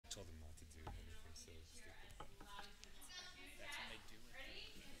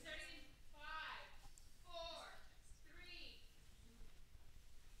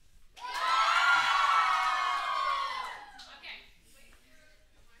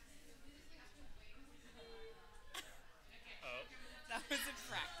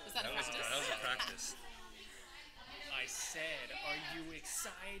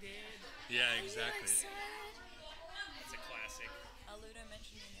excited. Yeah, Are you exactly. excited? It's a classic. Arludo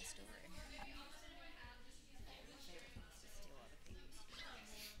mentioned in your story. My favorite thing is to steal other people's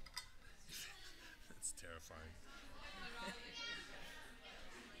stories. That's terrifying.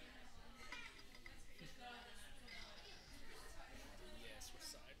 Yes, we're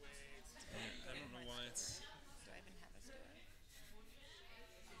sideways. It's Yeah, good. I Got don't know my why story. it's. Do I even have a story?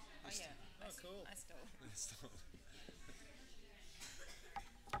 Oh It's yeah, Oh, cool. I stole. it's not-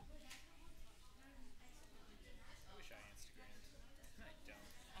 I wish I Instagrammed. I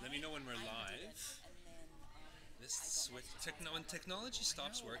don't. Let me know when we're I did it, live. and then This I got switch. notified When by other technology people.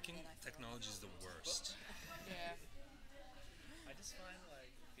 stops know. working, And then I forgot technology is the worst. Yeah. I just find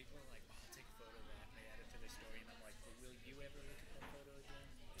like people are like, oh, I'll take a photo of that and they add it to their story, and I'm like, but will you ever look at that photo again?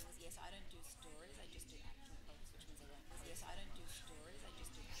 It was yes, I don't do stories. I just do actual posts, which means I won't. It was yes, I don't do stories. I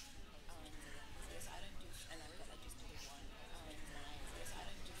just do actual posts, which means I won't. It was yes, I don't do stories. I just do the one post, which means I won't. Yes, I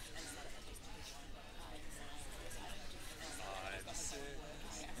don't do stories. I just do the one post, which means I won't. Yes, I don't do stories. Five, six,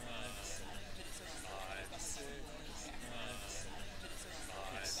 Yes, I don't do this around. five, six, Yes, I don't do this around. five, six, Yes, I do this around.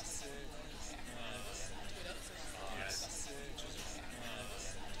 five, six. Yes, I do this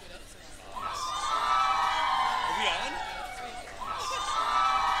around. Are we on?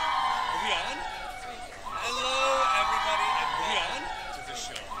 Are we on? Hello, everybody, and we on to the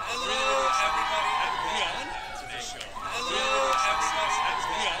show. Hello, everybody, and we on to the show. Hello, everybody, and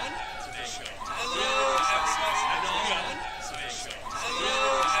we on to the show. Hello, everybody, and we on to the show.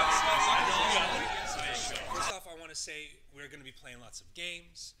 Hello, everybody, and we on to the show. First off, I want to say we're going to be playing lots of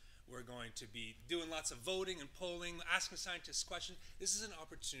games. We're going to be doing lots of voting and polling, asking scientists questions. This is an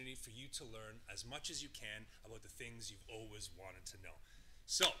opportunity for you to learn as much as you can about the things you've always wanted to know.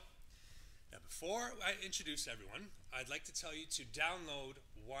 So, now before I introduce everyone, I'd like to tell you to download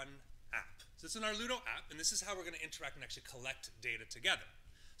one app. So it's an Arludo app, and this is how we're going to interact and actually collect data together.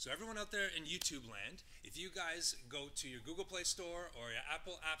 So everyone out there in YouTube land, if you guys go to your Google Play Store or your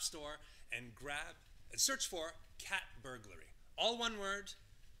Apple App Store and grab and search for cat burglary, all one word,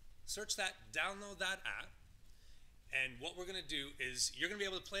 search that, download that app, and what we're going to do is you're going to be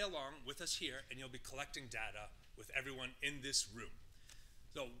able to play along with us here, and you'll be collecting data with everyone in this room.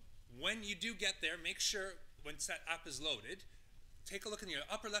 So when you do get there, make sure once that app is loaded, take a look in your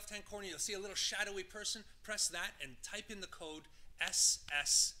upper left-hand corner. You'll see a little shadowy person. Press that and type in the code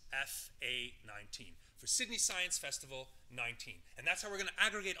SSFA19 for Sydney Science Festival 19. And that's how we're going to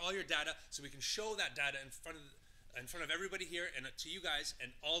aggregate all your data so we can show that data in front of everybody here and to you guys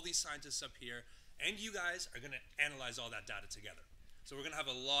and all these scientists up here. And you guys are going to analyze all that data together. So we're going to have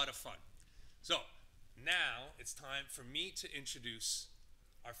a lot of fun. So now it's time for me to introduce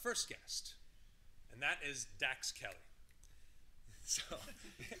our first guest, and that is Dax Kelly. So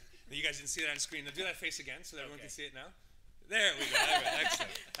you guys didn't see that on screen. Now do that face again so that everyone can see it now. There we go.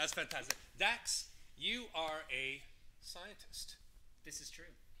 Excellent. That's fantastic. Dax, you are a scientist. This is true.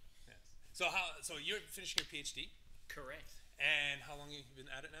 Yes. So you're finishing your PhD, Correct. and how long have you been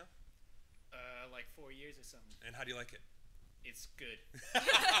at it now? Like 4 years or something. And how do you like it? It's good.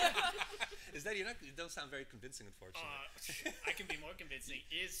 Is that you don't sound very convincing, unfortunately. I can be more convincing.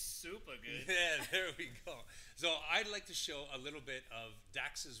 It's super good. Yeah, there we go. So I'd like to show a little bit of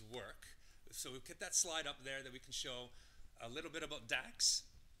Dax's work. So we'll get that slide up there that we can show a little bit about Dax.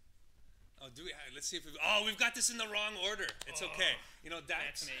 Oh, let's see if we've got this in the wrong order. It's okay. You know,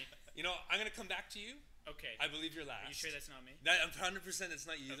 Dax. That's me. You know, I'm gonna come back to you. Okay. I believe you're last. Are you sure that's not me? I'm 100% it's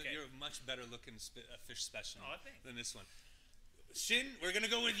not you. Okay. You're a much better looking fish specimen Oh, thanks. than this one. Shin, we're going to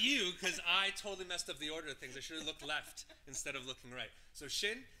go with you because I totally messed up the order of things. I should have looked left instead of looking right. So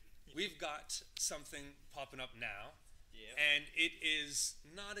Shin, we've got something popping up now. Yeah. And it is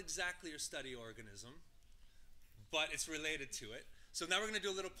not exactly your study organism, but it's related to it. So now we're going to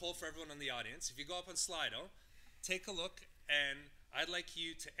do a little poll for everyone in the audience. If you go up on Slido, take a look, and I'd like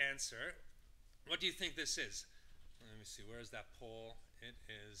you to answer. What do you think this is? Let me see. Where's that poll? It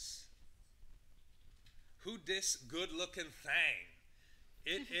is... Who dis good-looking thing?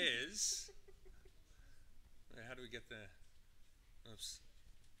 It is... How do we get the... Oops.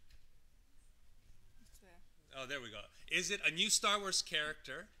 Oh, there we go. Is it a new Star Wars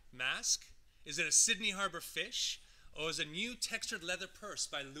character, mask? Is it a Sydney Harbor fish? Or is it a new textured leather purse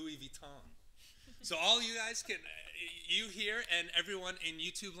by Louis Vuitton? So all you guys can... You here and everyone in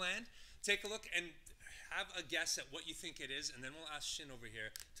YouTube land, take a look and have a guess at what you think it is, and then we'll ask Shin over here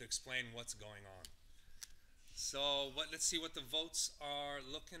to explain what's going on. So let's see what the votes are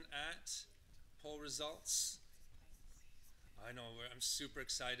looking at. Poll results. I know, I'm super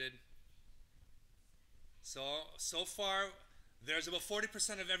excited. So far, There's about 40%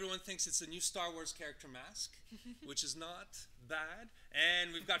 of everyone thinks it's a new Star Wars character mask, which is not bad.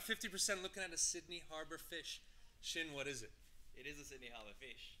 And we've got 50% looking at a Sydney Harbour fish. Shin, what is it? It is a Sydney Harbour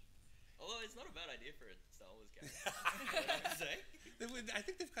fish. Although it's not a bad idea for a Star Wars character. What do I say? I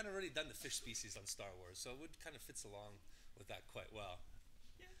think they've kind of already done the fish species on Star Wars, so it would kind of fits along with that quite well.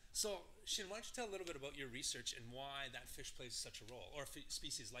 Yeah. So, Shin, why don't you tell a little bit about your research and why that fish plays such a role, or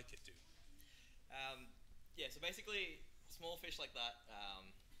species like it do? Yeah, so basically, small fish like that,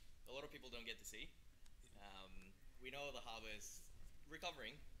 a lot of people don't get to see. We know the harbour is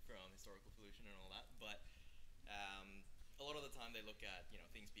recovering from historical pollution and all that, but a lot of the time they look at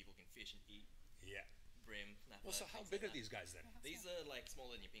things people can fish and eat. Yeah. Brim, snapper. Well, so how things big like are that. these guys then? These are like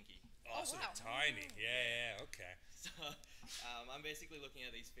smaller than your pinky. Oh, so wow. they're tiny. Yeah, okay. So I'm basically looking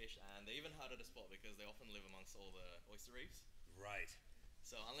at these fish, and they're even harder to spot because they often live amongst all the oyster reefs. Right.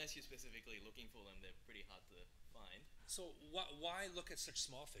 So unless you're specifically looking for them, they're pretty hard to find. So why look at such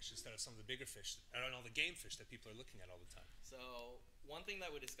small fish instead of some of the bigger fish, and all the game fish that people are looking at all the time? So one thing that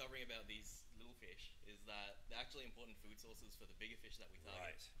we're discovering about these little fish is that they're actually important food sources for the bigger fish that we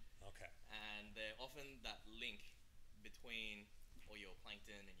target. Right. Okay. And they're often that link between all your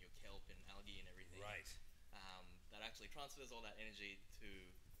plankton and your kelp and algae and everything. Right. That actually transfers all that energy to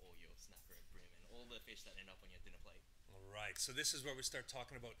all your snapper and brim and all the fish that end up on your dinner plate. All right. So this is where we start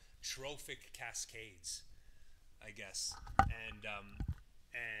talking about trophic cascades, I guess. And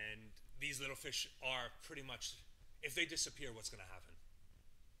these little fish are pretty much, if they disappear, what's going to happen?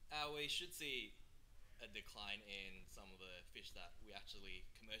 We should see a decline in some of the fish that we're actually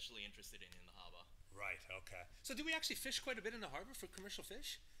commercially interested in the harbour. Right. Okay. So do we actually fish quite a bit in the harbour for commercial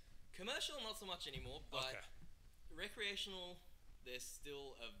fish? Commercial, not so much anymore, but Okay. recreational, there's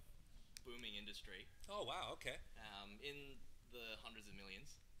still a booming industry Oh wow. Okay. in the hundreds of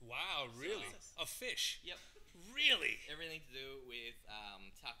millions. Wow. Really? So- Of fish? Yep. Really? Everything to do with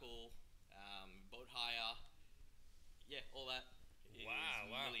tackle, boat hire, yeah, all that is Wow,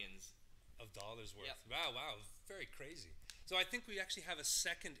 wow. millions. Of dollars worth. Yep. Wow, wow, very crazy. So I think we actually have a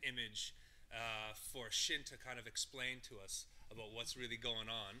second image for Shin to kind of explain to us about what's really going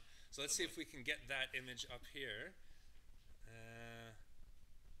on. So let's see if we can get that image up here.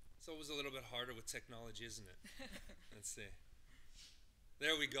 It's always a little bit harder with technology, isn't it? Let's see.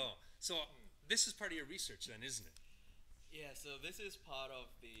 There we go. So this is part of your research then, isn't it? Yeah, so this is part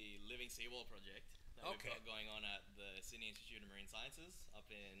of the Living Seawall project that Okay. we've got going on at the Sydney Institute of Marine Sciences up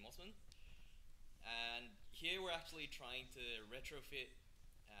in Mossman. And here we're actually trying to retrofit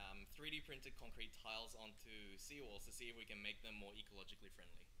 3D printed concrete tiles onto seawalls to see if we can make them more ecologically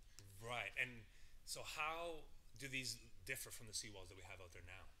friendly. Right. And so how do these differ from the seawalls that we have out there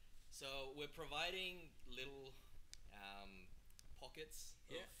now? So we're providing little pockets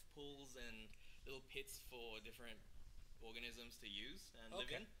Yeah. of pools and little pits for different organisms to use and live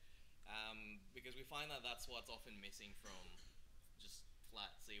Okay. in, because we find that that's what's often missing from just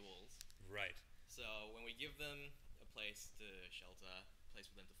flat seawalls. Right. So when we give them a place to shelter, a place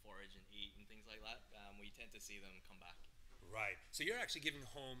for them to forage and eat and things like that, we tend to see them come back. Right. So you're actually giving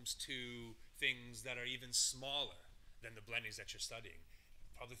homes to things that are even smaller than the blendings that you're studying.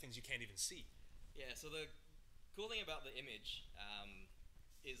 Probably things you can't even see. Yeah, so the cool thing about the image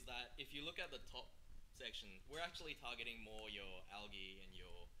is that if you look at the top section, we're actually targeting more your algae and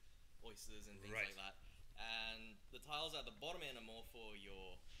your oysters and things Right. like that. And the tiles at the bottom end are more for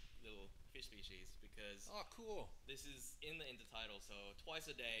your little fish species because Oh, cool. this is in the intertidal, so twice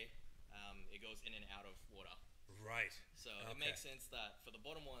a day it goes in and out of water. Right. So Okay. it makes sense that for the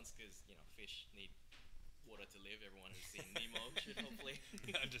bottom ones, because fish need water to live. Everyone who's seen Nemo should hopefully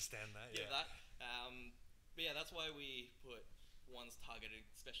I understand that. get Yeah. that. But yeah, that's why we put ones targeted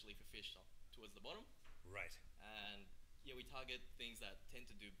especially for fish towards the bottom. Right. And yeah, we target things that tend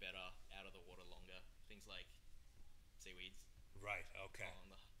to do better out of the water longer. Things like seaweeds Right. Okay. on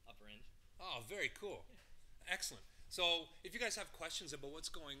the upper end. Oh, very cool. Excellent. So if you guys have questions about what's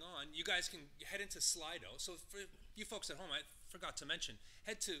going on, you guys can head into Slido. So for you folks at home, I forgot to mention,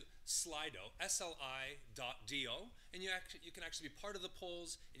 head to Slido, sli.do, and you can actually be part of the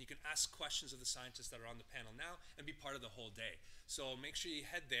polls, and you can ask questions of the scientists that are on the panel now and be part of the whole day. So make sure you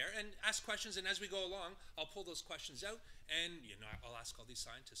head there and ask questions, and as we go along, I'll pull those questions out, and I'll ask all these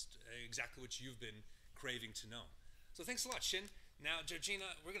scientists exactly what you've been craving to know. So thanks a lot, Shin. Now, Georgina,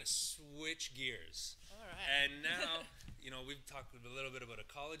 we're going to switch gears. All right. And now, we've talked a little bit about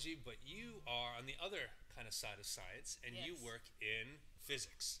ecology, but you are on the other kind of side of science, and you Yes. work in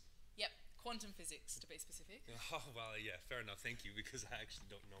physics. Yep, quantum physics to be specific. Oh, well, yeah, fair enough. Thank you, because I actually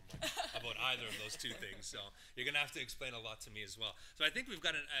don't know much about either of those two things. So you're going to have to explain a lot to me as well. So I think we've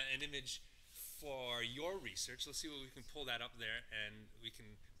got an image for your research. Let's see what we can pull that up there, and we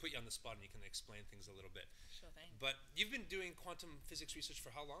can put you on the spot, and you can explain things a little bit. Sure thing. But you've been doing quantum physics research for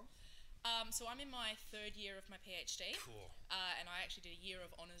how long? So I'm in my 3rd year of my PhD. Cool. And I actually did a year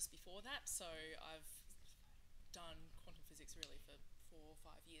of honours before that, so I've done quantum physics really for 4 or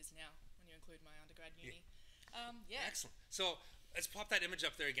 5 years now, when you include my undergrad uni. Yeah. Excellent. So let's pop that image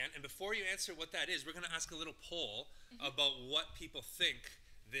up there again. And before you answer what that is, we're going to ask a little poll about what people think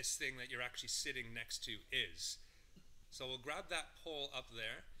this thing that you're actually sitting next to is. So we'll grab that poll up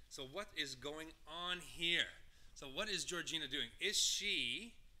there. So what is going on here? So what is Georgina doing? Is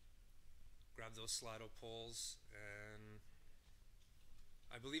she... Grab those Slido polls, and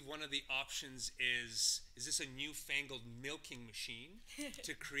I believe one of the options is this a newfangled milking machine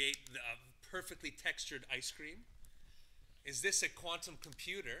to create the perfectly textured ice cream? Is this a quantum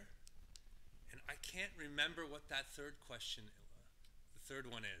computer? And I can't remember what that third question, the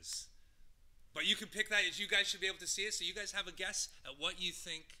third one is. But you can pick that, you guys should be able to see it, so you guys have a guess at what you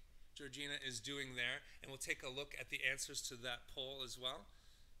think Georgina is doing there, and we'll take a look at the answers to that poll as well.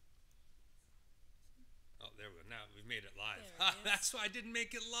 Oh, there we go. Now we've made it live. That's why I didn't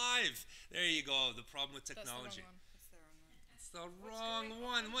make it live. There you go. The problem with technology. That's the wrong one. That's the wrong one. It's the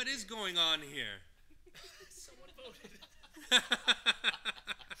wrong one. What is going on here? Someone voted.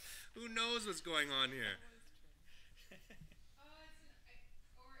 Who knows what's going on here?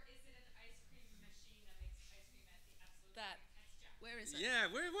 Or is it an ice cream machine that makes ice cream at the absolute That. perfect texture? Where is it?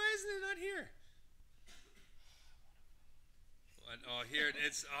 Yeah, why isn't it not here? What? Oh, here it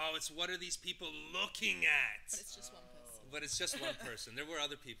is. Oh, it's what are these people looking at? But it's just one person. But it's just one person. There were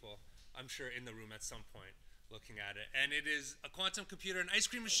other people, I'm sure, in the room at some point looking at it. And it is a quantum computer, an ice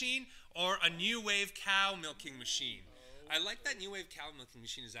cream machine, or a new wave cow milking machine. I like that new wave cow milking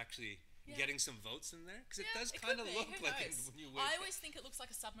machine is actually getting some votes in there, because it does kind of look like a new wave. I always think it looks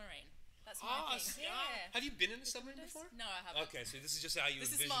like a submarine. That's my thing. Yeah. Have you been in a submarine before? No, I haven't. Okay, so this is just how you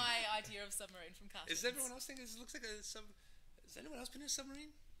This envision. is my idea of submarine from cartoons. Is everyone else thinking this looks like a sub? Has anyone else been in a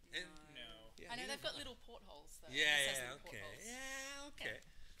submarine? And, No. yeah, I know neither they've got have I. little portholes though. Yeah, It says yeah, little okay. portholes. Yeah, okay.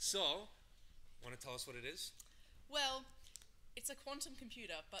 So, want to tell us what it is? Well, it's a quantum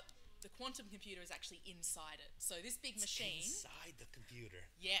computer, but the quantum computer is actually inside it. So this big machine. Inside the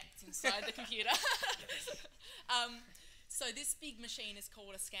computer. Yeah, it's inside the computer. So this big machine is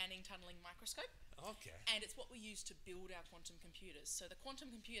called a scanning tunneling microscope. Okay. And it's what we use to build our quantum computers. So the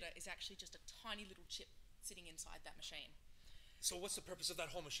quantum computer is actually just a tiny little chip sitting inside that machine. So what's the purpose of that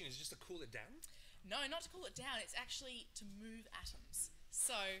whole machine? Is it just to cool it down? No, not to cool it down. It's actually to move atoms.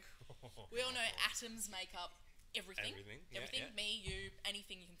 So we all know atoms make up everything. Yeah. Me, you,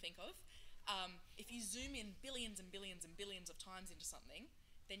 anything you can think of. If you zoom in billions and billions and billions of times into something,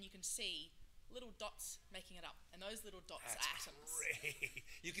 then you can see little dots making it up. And those little dots are atoms. Great.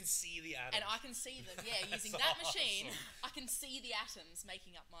 You can see the atoms. And I can see them, using that machine, I can see the atoms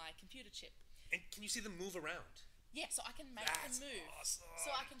making up my computer chip. And can you see them move around? Yeah, so I can make That's them move. awesome.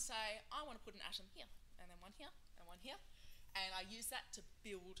 So I can say, I want to put an atom here, and then one here, and one here. And I use that to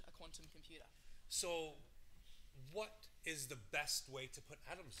build a quantum computer. So what is the best way to put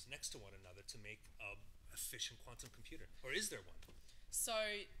atoms next to one another to make an efficient quantum computer? Or is there one? So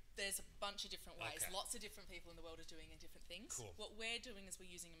there's a bunch of different ways. Okay. Lots of different people in the world are doing different things. Cool. What we're doing is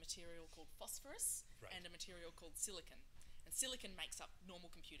we're using a material called phosphorus and a material called silicon. And silicon makes up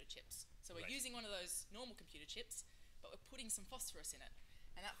normal computer chips. So we're using one of those normal computer chips, but we're putting some phosphorus in it.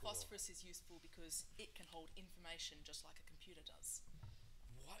 And that phosphorus is useful because it can hold information just like a computer does.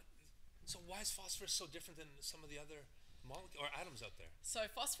 What? So why is phosphorus so different than some of the other molecules or atoms out there? So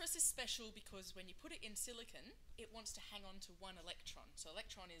phosphorus is special because when you put it in silicon, it wants to hang on to one electron. So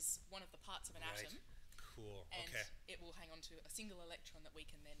electron is one of the parts of an atom. Cool. And Okay. it will hang on to a single electron that we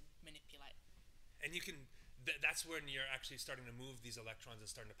can then manipulate. And you can. That's when you're actually starting to move these electrons and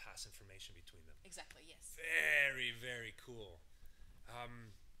starting to pass information between them. Exactly. Yes. Very, very cool.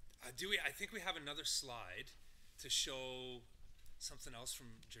 I think we have another slide to show something else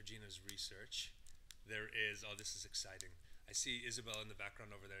from Georgina's research. There is. Oh, this is exciting. I see Isabel in the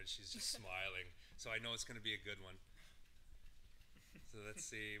background over there, and she's just smiling. So I know it's going to be a good one. So let's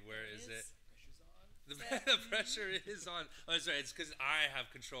see. Where is it? Pressure's on. The pressure is on. Oh, sorry. It's because I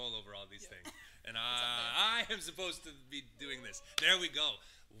have control over all these things, and I am supposed to be doing this. There we go.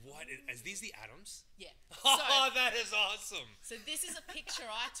 What is these? The atoms? Yeah. Oh, that is awesome. So this is a picture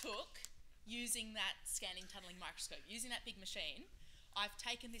I took using that scanning tunneling microscope, using that big machine. I've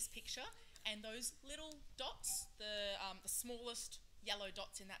taken this picture, and those little dots, the smallest yellow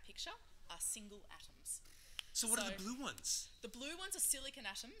dots in that picture, are single atoms. So what are the blue ones? The blue ones are silicon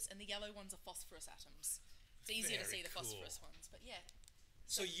atoms, and the yellow ones are phosphorus atoms. It's easier to Very see the cool. phosphorus ones, but yeah.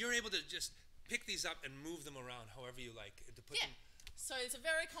 So you're able to just pick these up and move them around however you like to put Yeah. them. So it's a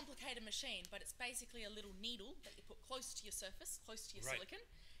very complicated machine, but it's basically a little needle that you put close to your surface, close to your Right. silicon,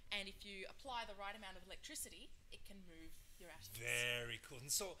 and if you apply the right amount of electricity, it can move your atoms. Very cool.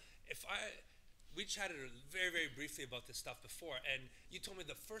 And so we chatted very, very briefly about this stuff before, and you told me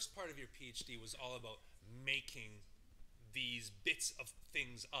the first part of your PhD was all about making these bits of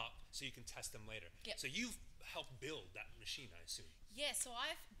things up so you can test them later. Yep. So you've helped build that machine, I assume. Yeah, so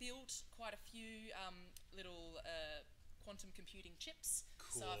I've built quite a few little quantum computing chips.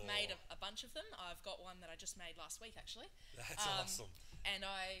 So I've made a bunch of them. I've got one that I just made last week, actually. That's awesome. And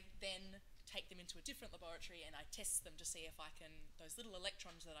I then take them into a different laboratory and I test them to see if I can, those little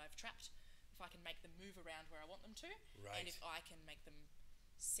electrons that I've trapped, if I can make them move around where I want them to, Right. and if I can make them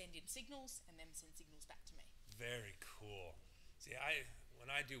send in signals and then send signals back to me. Very cool. See, when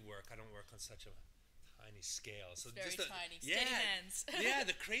I do work, I don't work on such a tiny scale. So Very just tiny. Yeah, Steady hands. yeah,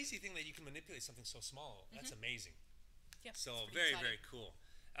 the crazy thing that you can manipulate something so small, that's amazing. Yep, So it's pretty very, exciting. very cool.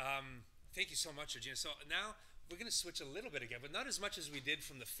 Thank you so much, Regina. So now we're going to switch a little bit again, but not as much as we did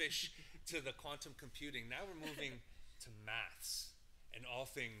from the fish to the quantum computing. Now we're moving to maths and all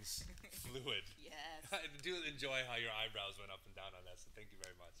things fluid. Yes. I do enjoy how your eyebrows went up and down on that, so thank you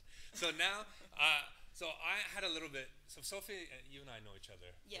very much. So now, so I had a little bit, so Sophie, you and I know each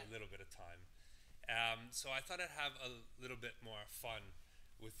other for Yeah. a little bit of time. So I thought I'd have a little bit more fun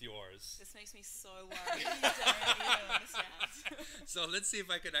with yours. This makes me so worried. You don't understand. So let's see if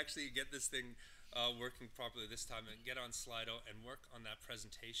I could actually get this thing working properly this time and get on Slido and work on that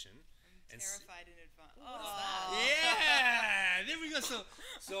presentation. And Terrified in advance. yeah, there we go.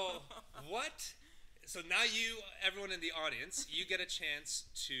 So what? So now everyone in the audience, you get a chance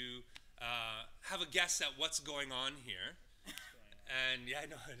to have a guess at what's going on here. And yeah, I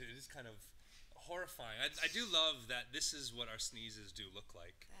know it is kind of horrifying. I do love that this is what our sneezes do look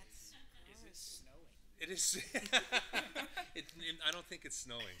like. That's Is it snowing? It is. I don't think it's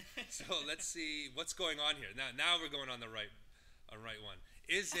snowing. So let's see what's going on here. Now we're going on the right one.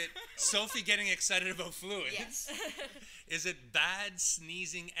 Is it Sophie getting excited about fluids? Yes. Is it bad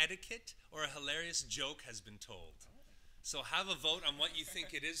sneezing etiquette or a hilarious joke has been told? So have a vote on what you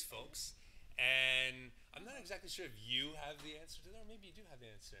think it is, folks. And I'm not exactly sure if you have the answer to that, or maybe you do have the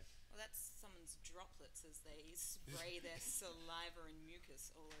answer. Well, that's someone's droplets as they spray their saliva and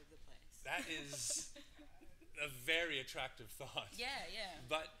mucus all over the place. That is a very attractive thought. Yeah, yeah.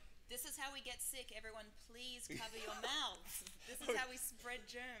 But This is how we get sick. Everyone, please cover your mouths. This is how we spread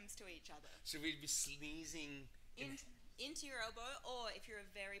germs to each other. should we be sneezing? Into your elbow, or if you're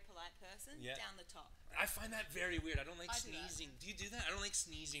a very polite person, Yeah. down the top. I find that very weird. I don't like I do that. sneezing. Do you do that? I don't like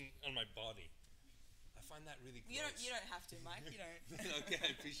sneezing on my body. I find that really gross. You don't have to, Mike. You don't. Okay,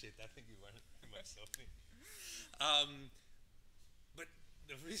 I appreciate that. Thank you very much, Sophie. But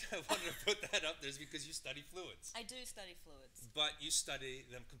the reason I wanted to put that up there is because you study fluids. I do study fluids. But you study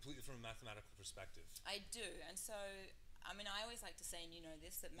them completely from a mathematical perspective. I do, and so I mean, I always like to say, and you know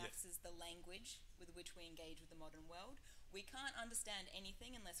this, that maths is the language with which we engage with the modern world. We can't understand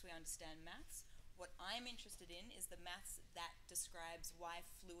anything unless we understand maths. What I'm interested in is the maths that describes why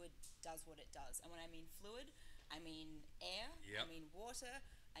fluid does what it does. And when I mean fluid, I mean air, I Yep. mean water,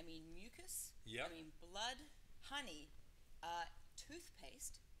 I mean mucus, Yep. I mean blood, honey,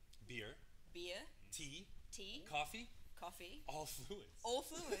 toothpaste, Beer, beer, tea, tea, coffee, coffee, all fluids. all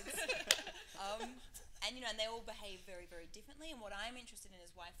fluids. And you know, and they all behave very, very differently. And what I'm interested in is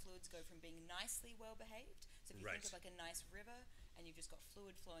why fluids go from being nicely well behaved. So if you Right. think of like a nice river and you've just got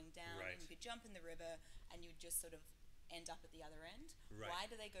fluid flowing down, Right. and you could jump in the river and you'd just sort of end up at the other end. Right. Why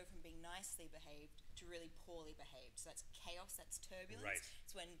do they go from being nicely behaved to really poorly behaved? So that's chaos, that's turbulence. Right.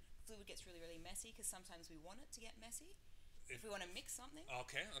 It's when fluid gets really, really messy, because sometimes we want it to get messy. If we want to mix something.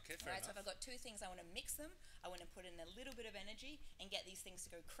 Okay, fair Right, so enough. if I've got two things, I want to mix them. I want to put in a little bit of energy and get these things to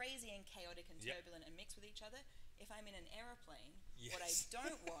go crazy and chaotic and Yep. turbulent and mix with each other. If I'm in an aeroplane, what I Yes.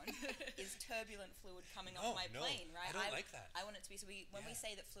 don't want is turbulent fluid coming No, off my no, plane, right? I don't like that. I want it to be, so when we Yeah.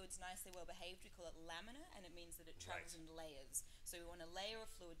 say that fluid's nicely well behaved, we call it laminar, and it means that it travels Right. in layers. So we want a layer of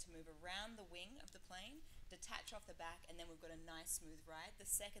fluid to move around the wing of the plane, detach off the back, and then we've got a nice smooth ride. The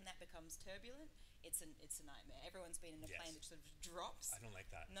second that becomes turbulent, it's a nightmare. Everyone's been in a plane that sort of drops. I don't like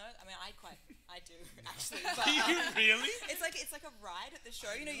that. No, I mean I do actually. But, Do you really? It's like a ride at the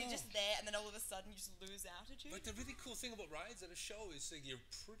show. You know, you're just there, and then all of a sudden you just lose altitude. But the really cool thing about rides at a show is that you're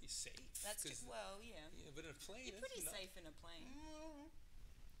pretty safe. That's 'cause- just, well, yeah. Yeah, but in a plane, You're it's pretty not- safe in a plane.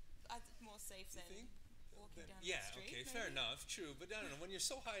 More safe than think? walking down Yeah, the street. okay, maybe? fair enough, true. But I don't know, when you're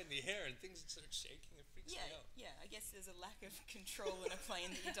so high in the air and things start shaking, it freaks Yeah, me out. yeah. I guess there's a lack of control in a plane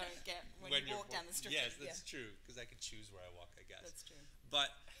that you don't get when you you're walk down the street. Yes, that's true, because I could choose where I walk, I guess. That's true.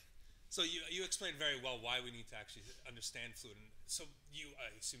 But So you explained very well why we need to actually understand fluid. And so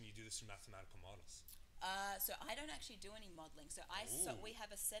I assume you do this through mathematical models. So I don't actually do any modeling. So we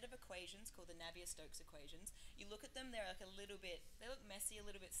have a set of equations called the Navier-Stokes equations. You look at them, they're like they look messy, a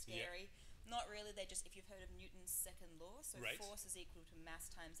little bit scary. Yeah. Not really, they're just, if you've heard of Newton's second law, so force is equal to mass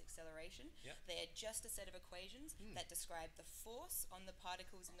times acceleration. Yeah. They are just a set of equations that describe the force on the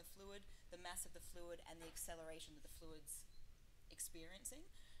particles in the fluid, the mass of the fluid, and the acceleration that the fluid's experiencing.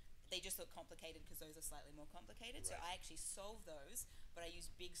 They just look complicated because those are slightly more complicated. Right. So I actually solve those, but I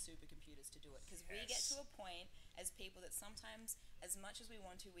use big supercomputers to do it. Because we get to a point as people that sometimes, as much as we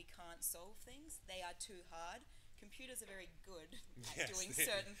want to, we can't solve things. They are too hard. Computers are very good at doing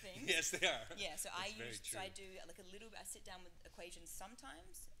certain things. Yes, they are. Yeah, so I do like a little bit, I sit down with equations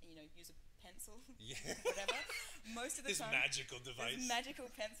sometimes, use a pencil, whatever. Most of the time. Magical device. This magical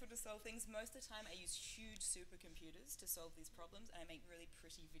pencil to solve things. Most of the time I use huge supercomputers to solve these problems, and I make really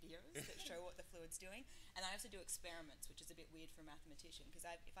pretty videos that show what the fluid's doing. And I also do experiments, which is a bit weird for a mathematician, because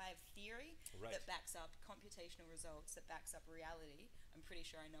if I have theory that backs up computational results, that backs up reality, I'm pretty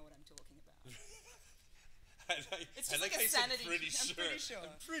sure I know what I'm talking about. It's just like a sanity. I'm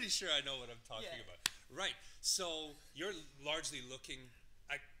pretty sure I know what I'm talking about. Right. So you're largely looking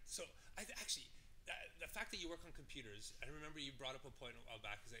at. So the fact that you work on computers, I remember you brought up a point a while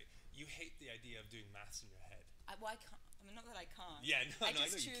back, is that you hate the idea of doing maths in your head. I can't. I mean, not that I can't. Yeah, I know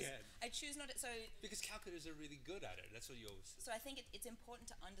you can. I choose not to. So because calculators are really good at it. That's what you always say. So I think it's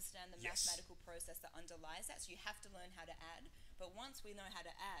important to understand the mathematical process that underlies that. So you have to learn how to add. But once we know how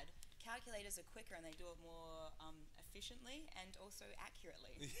to add, calculators are quicker and they do it more efficiently and also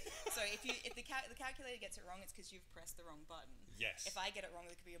accurately. So if the calculator gets it wrong, it's because you've pressed the wrong button. Yes. If I get it wrong,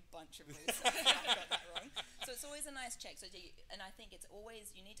 there could be a bunch of reasons I got that wrong. So it's always a nice check. And I think it's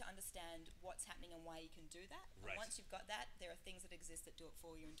always, you need to understand what's happening and why you can do that. Right. And once you've got that, there are things that exist that do it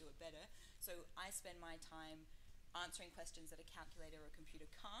for you and do it better. So I spend my time answering questions that a calculator or a computer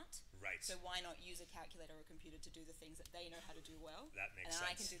can't. Right. So why not use a calculator or a computer to do the things that they know how to do well? That makes sense. And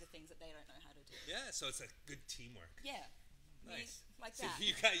I can do the things that they don't know how to do. Yeah, so it's like good teamwork. Yeah. Nice. Like so that.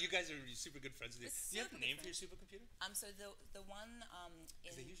 You guys are super good friends. Do you have a name for your supercomputer? So the one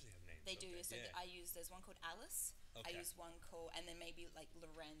because they usually have names. They do. So there's one called Alice. Okay. I use one called, and then maybe like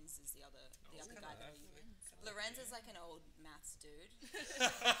Lorenz is the other guy that I use. Lorenz is like an old maths dude.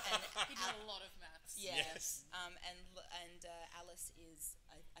 And he did a lot of maths. Yeah. Yes. And Alice is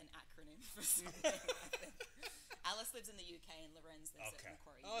an acronym for something. I think. Alice lives in the UK and Lorenz lives at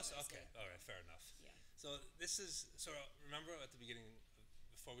Macquarie University. Okay. All right. Fair enough. Yeah. So remember at the beginning,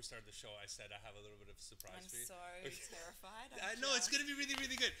 before we started the show, I said I have a little bit of a surprise for you. I'm so terrified. I know it's going to be really,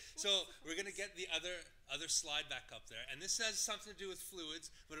 really good. So we're going to get the other slide back up there, and this has something to do with fluids,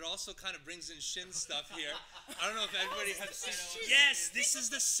 but it also kind of brings in Shin stuff here. I don't know if everybody has seen. Yes, this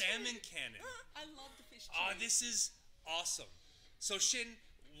is the salmon cannon. I love the fish. Oh, this is awesome. So Shin,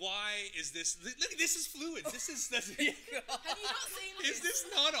 why is this? Look, this is fluid. This is. Have you not seen this? Is this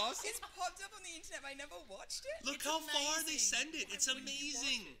not awesome? It's popped up on the internet, but I never watched it. Look how far they send it. It's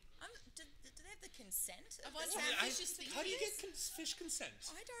amazing. Do they have the consent? How do you get fish consent?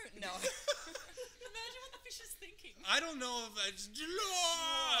 I don't know. Imagine what the fish is thinking. I don't know if I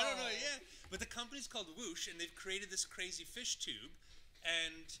don't know. Yeah, but the company's called Whoosh, and they've created this crazy fish tube.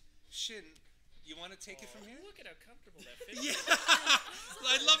 And Shin, you want to take it from here? Look at how comfortable that fish is. Yeah,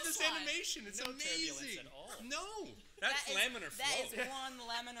 I love this animation. It's no amazing. Turbulence at all. No, that's laminar flow. That is one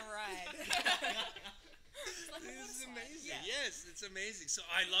laminar ride. This is amazing. Yeah. Yes, it's amazing. So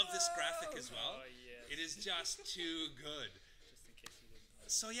I love this graphic as well. Oh, yes. It is just too good. Just in case you didn't know.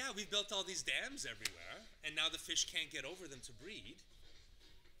 So yeah, we've built all these dams everywhere, and now the fish can't get over them to breed.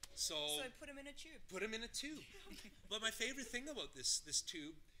 So put them in a tube. Put them in a tube. But my favorite thing about this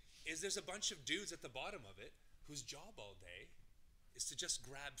tube is there's a bunch of dudes at the bottom of it whose job all day is to just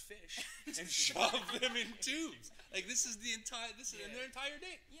grab fish and shove them in tubes. Like this is their entire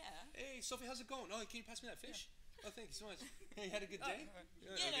day. Yeah. Hey, Sophie, how's it going? Oh, can you pass me that fish? Oh, thank you so much. Hey, you had a good day?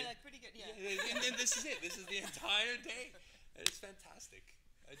 Okay. Like pretty good, yeah. And then this is it. This is the entire day. It's fantastic.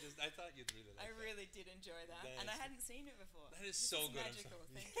 I thought you'd really like I really did enjoy that. And I hadn't seen it before. That is so good. Magical.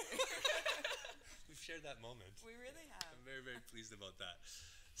 Thank you. We've shared that moment. We really have. I'm very, very pleased about that.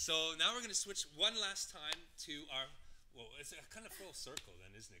 So now we're going to switch one last time to our, well, it's a kind of full circle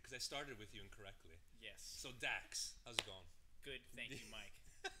then, isn't it? Because I started with you incorrectly. Yes. So Dax, how's it going? Good, thank you, Mike.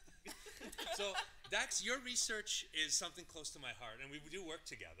 So Dax, your research is something close to my heart, and we do work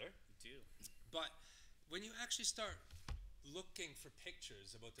together. We do. But when you actually start looking for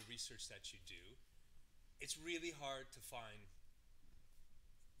pictures about the research that you do, it's really hard to find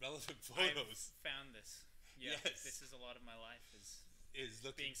relevant photos. I've found this. Yeah, yes. This is a lot of my life is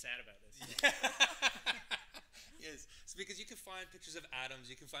being sad about this. Yes, it's because you can find pictures of atoms,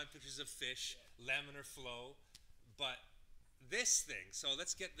 you can find pictures of fish, laminar flow, but this thing, so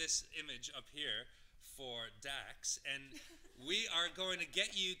let's get this image up here for Dax, and we are going to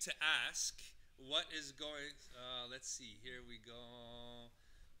get you to ask what is going, let's see, here we go,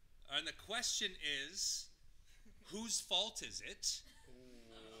 and the question is, whose fault is it?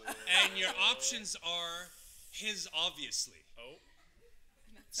 And your options are his, obviously. Oh.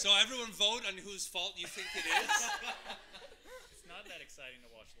 So everyone vote on whose fault you think it is. It's not that exciting to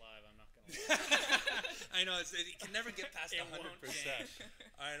watch live, I'm not going to lie. I know, it can never get past It 100%. won't change.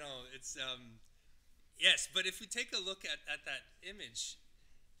 I know, it's, yes, but if we take a look at that image,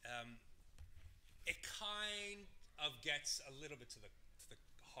 it kind of gets a little bit to the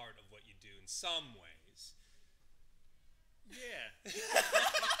heart of what you do in some ways. Yeah.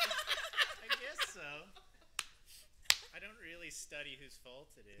 I guess so. I don't really study whose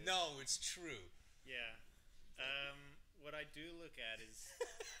fault it is. No, it's true. Yeah. What I do look at is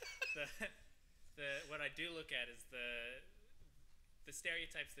the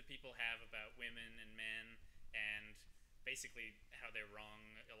stereotypes that people have about women and men, and basically how they're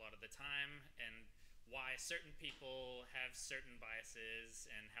wrong a lot of the time, and why certain people have certain biases,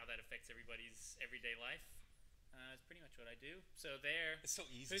 and how that affects everybody's everyday life. It's pretty much what I do. So there. It's so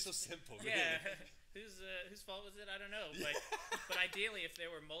easy, so simple. Yeah. Really. Whose fault was it? I don't know. But ideally, if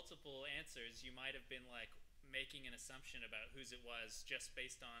there were multiple answers, you might have been like making an assumption about whose it was just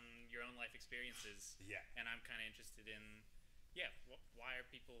based on your own life experiences. Yeah. And I'm kind of interested in, why are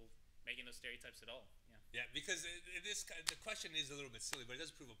people making those stereotypes at all? Yeah. Yeah, because the question is a little bit silly, but it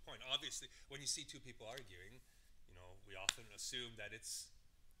does prove a point. Obviously, when you see two people arguing, we often assume that it's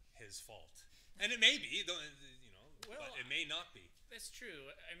his fault, and it may be, but it may not be. That's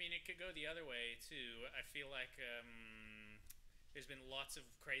true. I mean, it could go the other way too. I feel like there's been lots of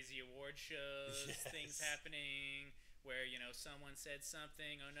crazy award shows, things happening where someone said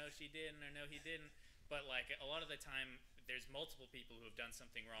something, oh no she didn't, or no he didn't, but like a lot of the time there's multiple people who have done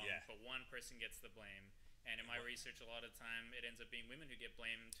something wrong, but one person gets the blame. And in my research, a lot of the time it ends up being women who get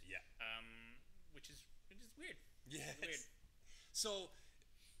blamed. Yeah. Which is weird. Yeah. Weird. So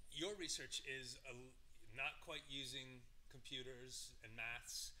your research is not quite using computers and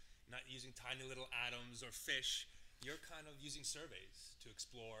maths, not using tiny little atoms or fish. You're kind of using surveys to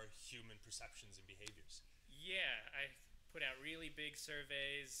explore human perceptions and behaviors. Yeah, I put out really big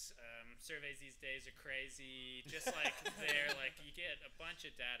surveys. Surveys these days are crazy. Just like you get a bunch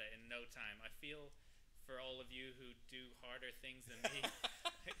of data in no time. I feel for all of you who do harder things than me,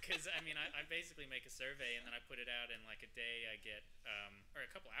 because I basically make a survey and then I put it out in like a day. I get, or a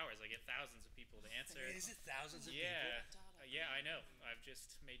couple hours, I get thousands of people to answer. Is it thousands of people? Yeah, I know. I've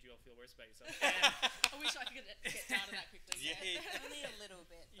just made you all feel worse about yourself. I wish I could get data that quickly. Yeah. Only a little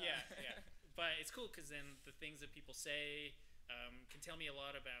bit. Though. Yeah. But it's cool because then the things that people say can tell me a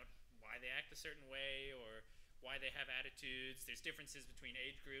lot about why they act a certain way or why they have attitudes. There's differences between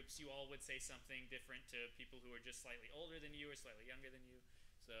age groups. You all would say something different to people who are just slightly older than you or slightly younger than you.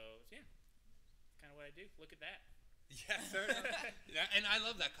 So yeah, kind of what I do. Look at that. Yeah, fair enough. Yeah, and I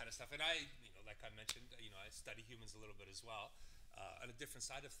love that kind of stuff. And I, like I mentioned, I study humans a little bit as well, on a different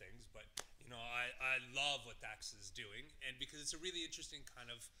side of things. But I love what Dax is doing, and because it's a really interesting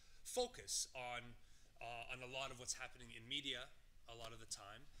kind of focus on a lot of what's happening in media a lot of the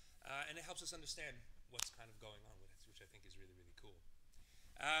time, and it helps us understand what's kind of going on with it, which I think is really, really cool.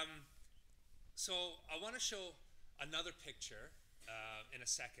 So I want to show another picture in a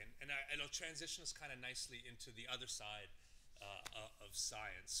second, and it'll transition us kind of nicely into the other side of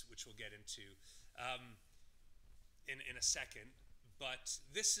science, which we'll get into in a second. But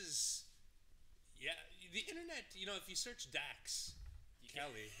this is, the internet, if you search Dax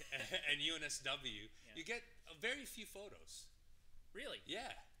Kelly and UNSW, you get very few photos. Really?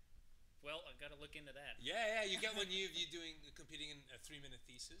 Yeah. Well, I've got to look into that. Yeah, you get one of you competing in a 3-minute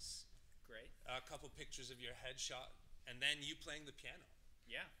thesis. Great. A couple pictures of your headshot, and then you playing the piano.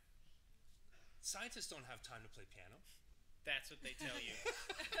 Yeah. Scientists don't have time to play piano. That's what they tell you.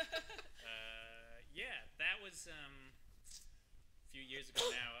 That was a few years ago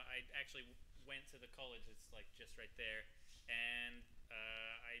now. I actually went to the college. It's like just right there, and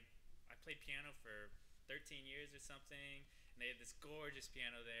I played piano for 13 years or something. They had this gorgeous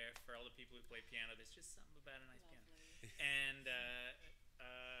piano there for all the people who play piano. There's just something about a nice piano. And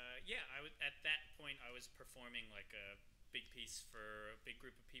at that point I was performing like a big piece for a big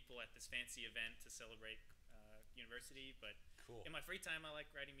group of people at this fancy event to celebrate university. But cool. In my free time I like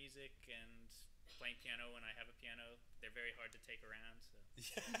writing music and playing piano when I have a piano. They're very hard to take around. So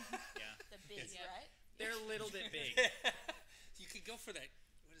yeah. They're big, right? They're a little bit big. you could go for that.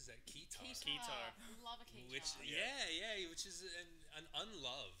 What is that? Keytar. Keytar. Love a keytar. Which which is an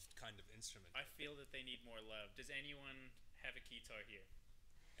unloved kind of instrument. I feel that they need more love. Does anyone have a keytar here?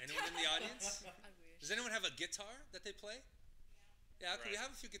 Anyone in the audience? I wish. Does anyone have a guitar that they play? Yeah, okay, we Right.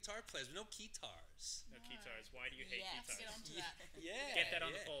 have a few guitar players, but no keytars. No keytars. Why do you hate Yes. Get keytars? onto that. Yeah. Get that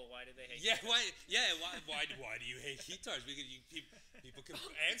on the poll. Why do they hate Yeah, keytars? why do you hate guitars? People can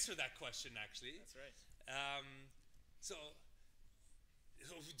answer that question actually. That's right. So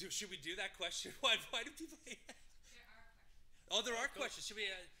should we do that question? Why do people hate? There are questions. Oh, there are cool. questions. Should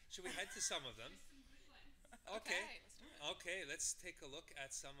we head to some of them? There's some good ones. Okay. Let's do it. Okay, let's take a look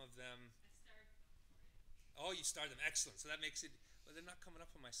at some of them. I started them for you. Oh, you starred them. Excellent. So that makes it. Well, they're not coming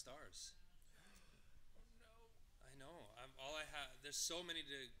up on my stars. I know. All I have. There's so many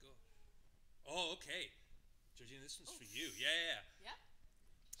to go. Oh, okay. Georgina, this one's for you. Yeah. Yeah.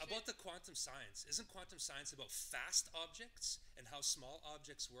 About the quantum science. Isn't quantum science about fast objects and how small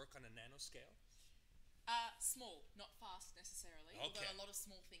objects work on a nanoscale? Small, not fast necessarily. Okay. Although a lot of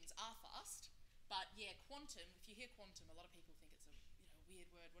small things are fast. But yeah, quantum. If you hear quantum, a lot of people think it's a weird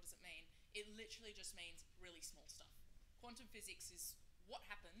word. What does it mean? It literally just means really small stuff. Quantum physics is what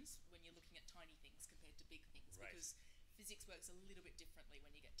happens when you're looking at tiny things compared to big things, Right. because physics works a little bit differently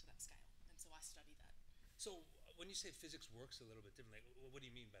when you get to that scale. And so I study that. So when you say physics works a little bit differently, what do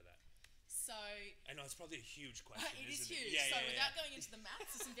you mean by that? So I know it's probably a huge question. it is isn't huge. It? Yeah, So yeah, without yeah. going into the maths,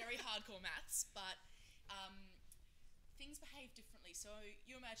 there's some very hardcore maths, but things behave differently. So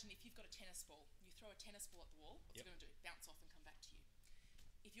you imagine if you've got a tennis ball, you throw a tennis ball at the wall, what's Yep. it going to do? Bounce off and come back to you.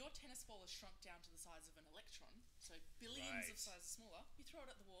 If your tennis ball is shrunk down to the size of an electron, so billions Right. of sizes smaller, you throw it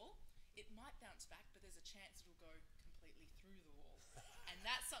at the wall, it might bounce back, but there's a chance it'll go completely through the wall. And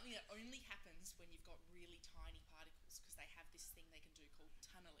that's something that only happens when you've got really tiny particles, because they have this thing they can do called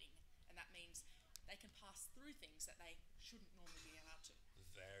tunneling. And that means they can pass through things that they shouldn't normally be allowed to.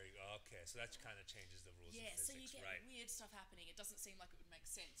 Very okay. So that kind of changes the rules Yeah, of so you physics, get right? weird stuff happening. It doesn't seem like it would make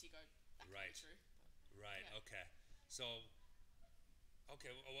sense. You go, that can't Right. be true. Right. Yeah. Okay. So,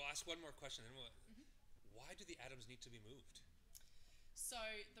 okay, we'll ask one more question. Then Mm-hmm. why do the atoms need to be moved? So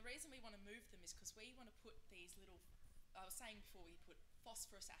the reason we want to move them is because we want to put these little, I was saying before, we put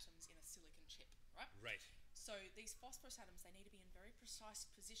phosphorus atoms in a silicon chip, right? Right. So these phosphorus atoms, they need to be in very precise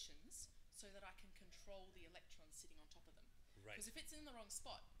positions so that I can control the electrons sitting on top of them. Right. Because if it's in the wrong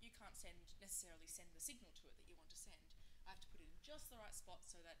spot, you can't necessarily send the signal to it that you want to send. I have to put it in just the right spot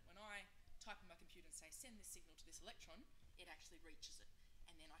so that when I type in my computer and say, send this signal to this electron, it actually reaches it.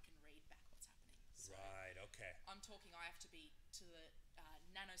 And then I can read back what's happening. So Right. Okay. I'm talking, I have to be to the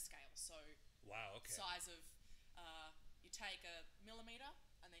nanoscale. So Wow. Okay. size of, you take a millimeter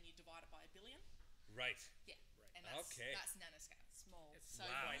and then you divide it by a billion. Right. Yeah. Right. And that's, Okay. that's nanoscale. Small. It's So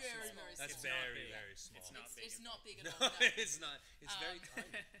Wow. very, small. very That's small. very, big. very small. It's not big. It's at not all. big at No, all. No. it's not. It's very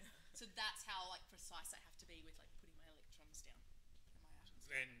tiny. So that's how precise I have to be with putting my electrons down and my atoms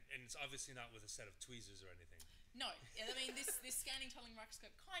down. And it's obviously not with a set of tweezers or anything. No, I mean this scanning tunneling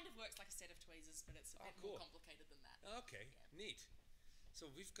microscope kind of works like a set of tweezers, but it's a bit cool. more complicated than that. Okay. Yeah. Neat.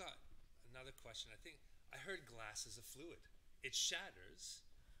 So we've got another question. I heard glass is a fluid. It shatters.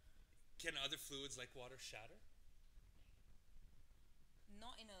 Can other fluids like water shatter?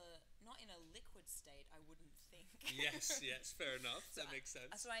 Not in a liquid state, I wouldn't think. Yes. Fair enough. So That makes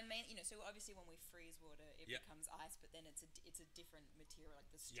sense. So I mean, so obviously when we freeze water, it Yep. becomes ice, but then it's a different material. Like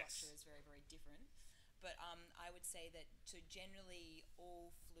the Yes. structure is very, very different. But I would say that generally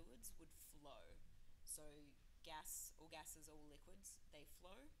all fluids would flow. So all gases, all liquids, they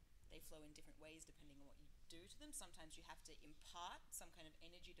flow. They flow in different ways depending on what you do to them. Sometimes you have to impart some kind of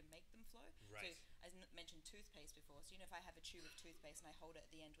energy to make them flow. Right. So I mentioned toothpaste before. So if I have a tube of toothpaste and I hold it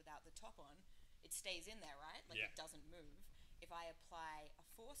at the end without the top on, it stays in there, right? Like Yeah. it doesn't move. If I apply a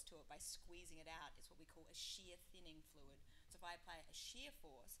force to it by squeezing it out, it's what we call a shear thinning fluid. So if I apply a shear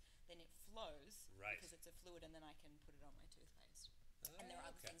force, then it flows Right. because it's a fluid, and then I can put it on my toothpaste. And there are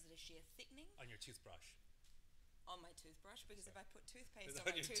other okay. things that are shear thickening On your toothbrush. on my toothbrush, because if I put toothpaste It's on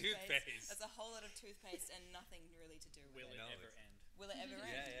on my your toothpaste, toothpaste. that's a whole lot of toothpaste and nothing really to do with Will it. it No, ever it's- end? Will it ever Yeah,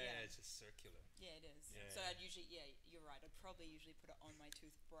 end? yeah, it's just circular. Yeah, it is. Yeah, So yeah. I'd usually, you're right. I'd probably usually put it on my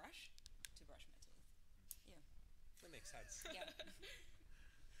toothbrush to brush my teeth. Yeah. That makes sense. Yeah.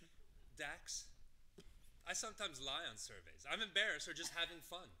 Dax, I sometimes lie on surveys. I'm embarrassed or just having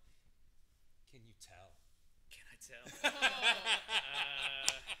fun. Can you tell? Can I tell?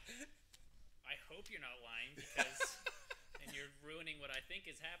 I hope you're not lying because and you're ruining what I think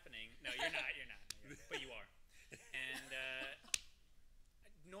is happening. No, you're not. You're not. But you are. And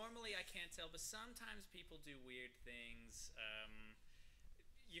normally I can't tell, but sometimes people do weird things.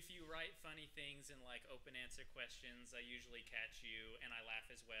 if you write funny things in like open answer questions, I usually catch you and I laugh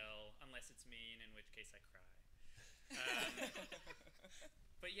as well, unless it's mean, in which case I cry.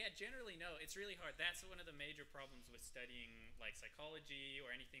 But yeah, generally no, it's really hard. That's one of the major problems with studying like psychology or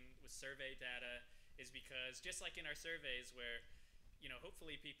anything with survey data, is because just like in our surveys where, you know,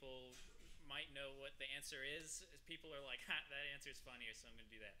 hopefully people might know what the answer is, people are like, ha, that answer is funnier, so I'm going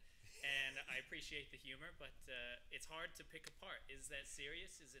to do that. And I appreciate the humor, but it's hard to pick apart. Is that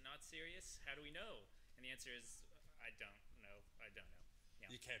serious? Is it not serious? How do we know? And the answer is, I don't know. I don't know. Yeah.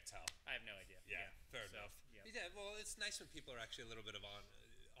 You can't tell. I have no idea. Yeah, fair So, enough. yeah. Yeah, well, it's nice when people are actually a little bit of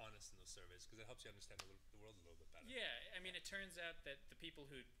honest in those surveys, because it helps you understand the world a little bit better. Yeah, I mean, it turns out that the people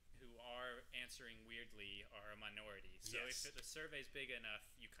who are answering weirdly are a minority. So Yes. if the survey's big enough,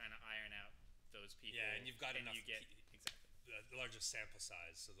 you kind of iron out those people. Yeah, and you've got enough. You get exactly. The largest sample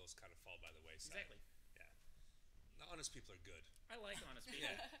size, so those kind of fall by the wayside. Exactly. Yeah. The honest people are good. I like honest people,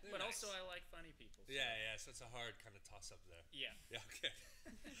 Yeah, they're but nice. also I like funny people. So. Yeah, so it's a hard kind of toss up there. Yeah. Yeah, okay.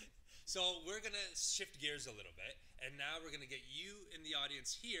 So we're going to shift gears a little bit, and now we're going to get you in the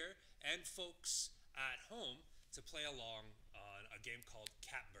audience here and folks at home to play along on a game called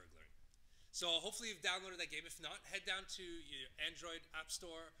Cat Burglary. So hopefully you've downloaded that game. If not, head down to your Android App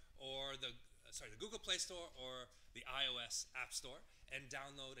Store or the Google Play Store or the iOS App Store and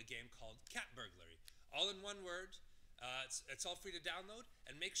download a game called Cat Burglary. All in one word. It's all free to download,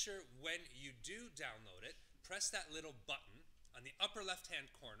 and make sure when you do download it, press that little button on the upper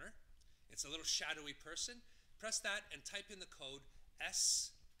left-hand corner. It's a little shadowy person. Press that and type in the code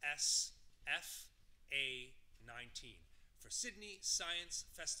SSFA19 for Sydney Science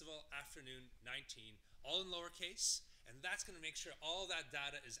Festival Afternoon 19, all in lowercase. And that's going to make sure all that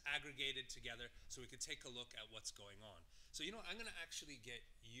data is aggregated together so we can take a look at what's going on. So, you know, I'm going to actually get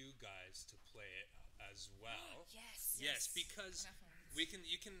you guys to play it as well. Yes, because we can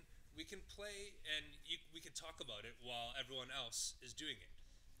play and we can talk about it while everyone else is doing it.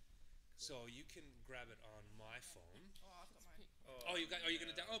 So you can grab it on my phone. Oh, I've got mine. Oh, you got? Are you going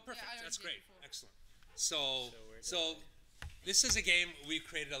to? Oh, perfect. Yeah, I That's already great. did before. Excellent. So this is a game we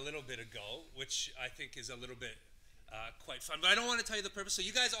created a little bit ago, which I think is a little bit quite fun. But I don't want to tell you the purpose. So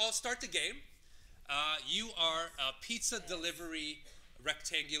you guys all start the game. You are a pizza delivery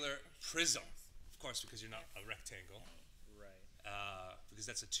rectangular prism, of course, because you're not a rectangle. Right. Because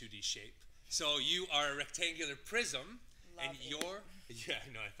that's a 2D shape. So you are a rectangular prism, and you're. Yeah,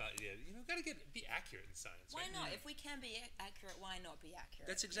 no, I thought, you know, gotta be accurate in science, Why right? not? If we can be accurate, why not be accurate?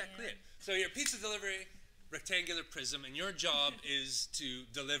 That's exactly it. So you're a pizza delivery rectangular prism, and your job is to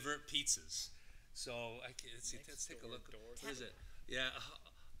deliver pizzas. So let's take a look. What is it? Yeah.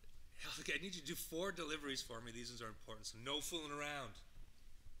 Okay, I need you to do 4 deliveries for me. These ones are important, so no fooling around.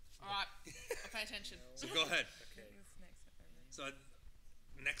 All right, I'll pay attention. So go ahead. Okay. So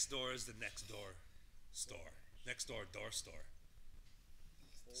next door is the next door store. Next door store.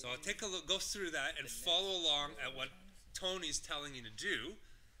 So I'll take a look, go through that, and follow along at what Tony's telling you to do.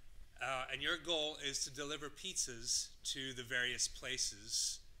 And your goal is to deliver pizzas to the various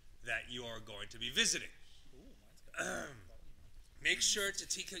places that you are going to be visiting. Make sure to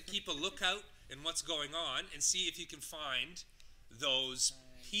keep a lookout in what's going on and see if you can find those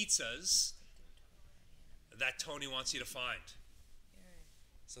pizzas that Tony wants you to find.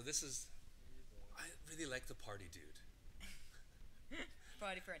 So this is, I really like the party dude.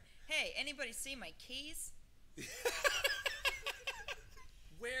 Party friend. Hey, anybody see my keys?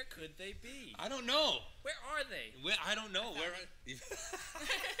 Where could they be? I don't know. Where are they? I don't know. Where?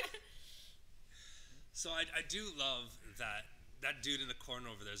 So I do love that dude in the corner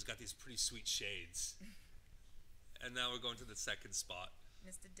over there has got these pretty sweet shades. And now we're going to the second spot.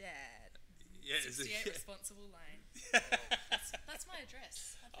 Mr. Dad. Yeah, is it? 68 Responsible Lane. That's my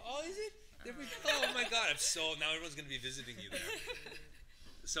address. Oh, is it? There we go. Oh my God! Now everyone's gonna be visiting you there.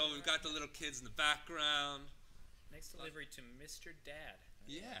 So we've got the little kids in the background. Next delivery to Mr. Dad.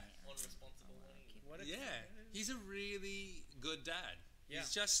 Yeah. One responsible lane. What a He's a really good dad. Yeah.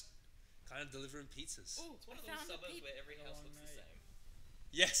 He's just kind of delivering pizzas. Ooh, It's one I of those found a suburbs peep. where every house looks the night. same.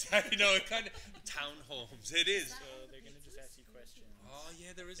 Yes, I know. It kind of townhomes. It is. So they're gonna just ask you questions. Oh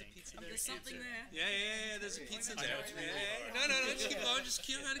yeah, there is a Think. pizza there. There's something there. Yeah. There's a pizza I know there. what you mean. Yeah. No. Just keep going. Just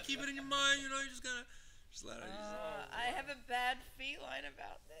keep it in your mind. You know, you're just gonna just let it. I have a bad feeling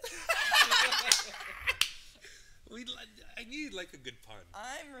about this. I need like a good pun.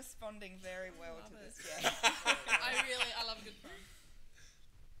 I'm responding very well to this it. game. I love a good pun.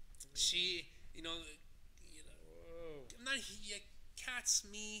 She, Whoa. I'm not cats.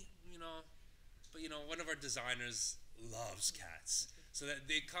 Me, but one of our designers loves cats, so that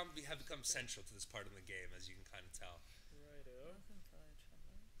they have become central to this part of the game, as you can kind of tell. Righto.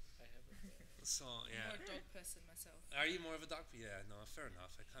 So I'm yeah. more a dog person myself. Are you more of a dog? Yeah, no, fair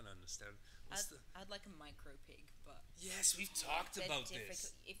enough. I kind of understand. I'd like a micro pig, but Yes, we've talked they're about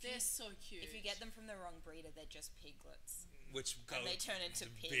difficult. this. They're so cute. If you get them from the wrong breeder, they're just piglets. Which And they turn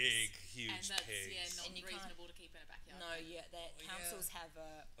into pigs. big, and huge that's pigs. not And you can't- reasonable to keep in a backyard. No, yeah, councils have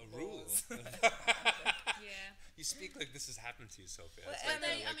A rule. laws. Yeah. You speak like this has happened to you, Sophia. Well, That's what and I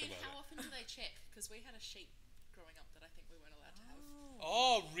They, I like mean, about how it. often do they check? Because we had a sheep growing up that I think we weren't allowed to have.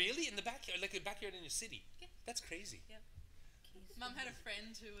 Oh, really? In the backyard, like a backyard in your city? Yeah. That's crazy. Yeah. Mum had a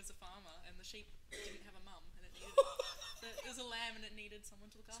friend who was a farmer, and the sheep didn't have a mum, and it needed. It was a lamb, and it needed someone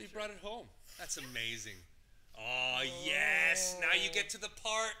to look So after. you brought it home. That's amazing. Oh, yes. Now you get to the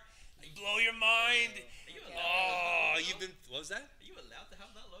part. Blow your mind. Are you Oh, allowed you've been. What was that? Are you allowed to have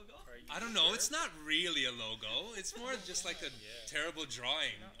that logo? Are you I don't know. sure? It's not really a logo. It's more just like a terrible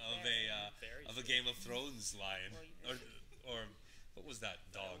drawing of very a sure. Game of Thrones lion, or what was that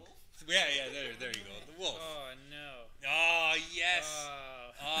dog? wolf? Yeah. There you go. The wolf. Oh no. Oh yes.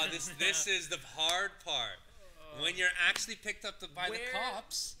 Oh. Oh, this is the hard part. When you're actually picked up by the Where-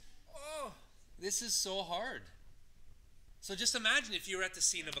 cops. Oh. This is so hard. So just imagine if you were at the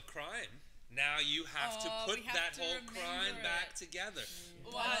scene of a crime. Now you have to Oh, put we have that to whole remember crime back it. together.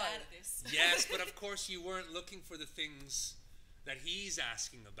 Oh, I'm out of this. Yes, but of course you weren't looking for the things that he's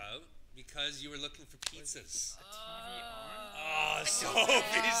asking about because you were looking for pizzas. Oh,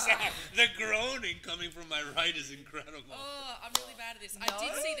 Sophie's the groaning coming from my right is incredible. Oh, I'm really bad at this. I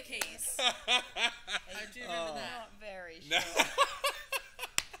did see the keys. I do remember that. Not very No. sure.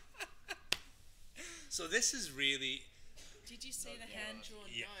 So this is really, Did you see the hand-drawn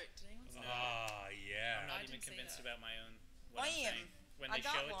Yeah. note? Did anyone see that? ah, yeah. I'm not I even didn't see convinced that. about my own. What I I'm am. saying. When I they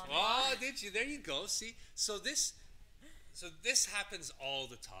got show it one. to me. Oh, did you? There you go. See, so this happens all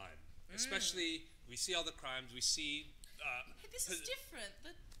the time. Especially, we see all the crimes. We see. Hey, this is different.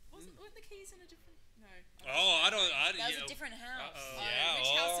 Weren't the keys in a different? No. Oh, I don't. That was yeah. a different house. Uh-oh. Yeah.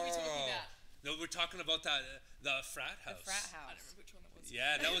 Which house are we oh. talking about? No, we're talking about that the frat The house. frat I don't house. remember which one that was.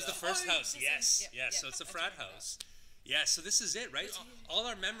 Yeah, that was the first Oh, house. this Yes, one. yes. Yep, So it's a I do frat remember house. Yeah. So this is it, right? All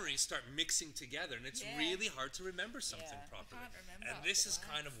our memories start mixing together, and it's Yeah. really hard to remember something Yeah. I properly. can't remember. And this is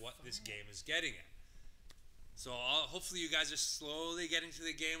kind of what this game is getting at. So hopefully you guys are slowly getting to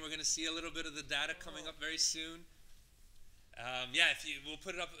the game. We're going to see a little bit of the data coming up very soon. Yeah, we'll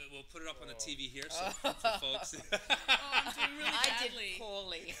put it up on the TV here, so for folks. Oh, I'm doing really I did badly.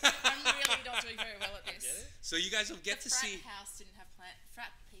 poorly. I'm really not doing very well at this. So you guys will get The to frat see. house didn't have plant.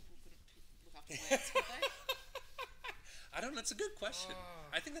 Frat people couldn't look after plants, could they? I don't know. That's a good question.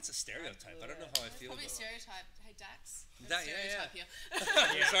 I think that's a stereotype. I don't know how I feel Probably a about it. stereotype. Hey, Dax. There's That- a yeah, stereotype here.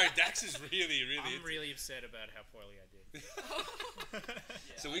 Yeah. Sorry, Dax is really. I'm really upset about how poorly I did.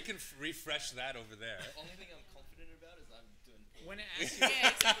 So we can refresh that over there. Only thing I'm confident about is I'm doing. When it asks you, Yeah,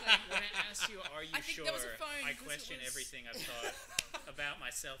 exactly. when it asks you, are you I think sure? there was a phone I because it question was- everything I've thought about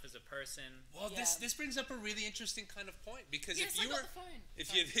myself as a person. Well, Yeah. this brings up a really interesting kind of point because Yes, if you I were got the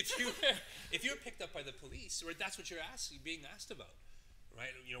phone. if you were picked up by the police, or that's what you're being asked about,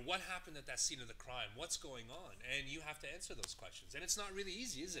 right? You know, what happened at that scene of the crime? What's going on? And you have to answer those questions. And it's not really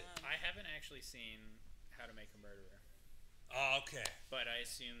easy, is it? I haven't actually seen How to Make a Murderer, Oh, okay. but I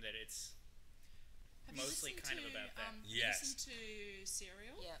assume that it's Have you mostly listened kind of to, about that. Yes. Listen to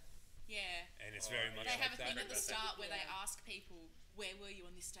Serial? Yeah. Yeah. And it's Oh, very yeah. much They like have a that. thing at the start where they Yeah. ask people, where were you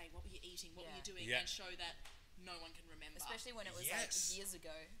on this day? What were you eating? What were you Yeah. doing? Yeah. And show that no one can remember. Especially when it was Yes. like years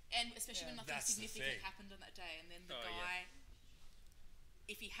ago. And especially when Yeah. nothing That's the significant thing. happened on that day. And then the Oh, yeah. guy,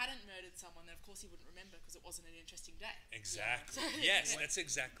 if he hadn't murdered someone, then of course he wouldn't remember because it wasn't an interesting day. Exactly. Yeah. Yes, that's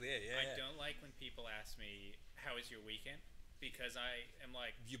exactly it. Yeah. I yeah. don't like when people ask me, "How was your weekend?" Because I am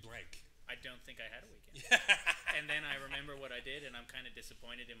like, You blank. I don't think I had a weekend. And then I remember what I did, and I'm kind of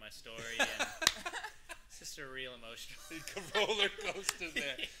disappointed in my story. And it's just a real emotional. Roller coaster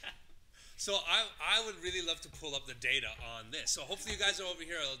there. So I would really love to pull up the data on this. So hopefully you guys are over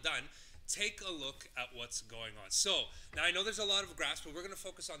here all done. Take a look at what's going on. So now I know there's a lot of graphs, but we're going to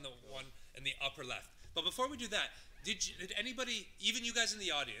focus on the one in the upper left. But before we do that, did anybody, even you guys in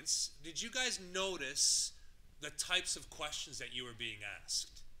the audience, did you guys notice the types of questions that you were being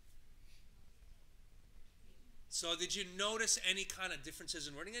asked? So did you notice any kind of differences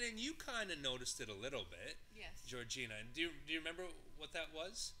in wording? And you kind of noticed it a little bit, Yes. Georgina. And do you remember what that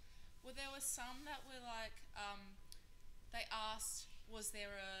was? Well, there were some that were like, they asked, was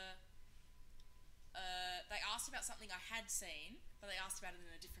there they asked about something I had seen, but they asked about it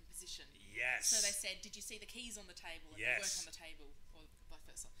in a different position. Yes. So they said, did you see the keys on the table? And they Yes. weren't on the table, or vice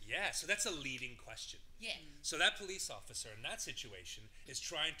versa. Yeah, so that's a leading question. Yeah. So that police officer in that situation is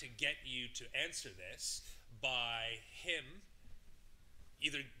trying to get you to answer this by him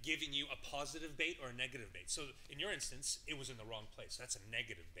either giving you a positive bait or a negative bait. So in your instance, it was in the wrong place. That's a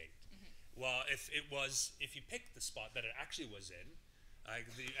negative bait. Well, if you picked the spot that it actually was in,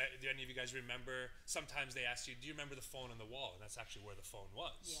 do any of you guys remember? Sometimes they ask you, "Do you remember the phone on the wall?" And that's actually where the phone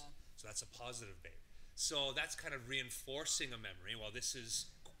was. Yeah. So that's a positive bait. So that's kind of reinforcing a memory, while this is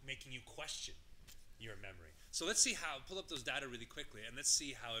making you question your memory. So let's see pull up those data really quickly, and let's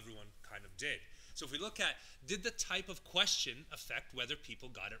see how everyone kind of did. So if we look at, did the type of question affect whether people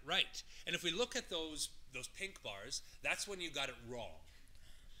got it right? And if we look at those pink bars, that's when you got it wrong.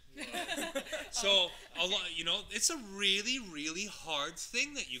 So it's a really, really hard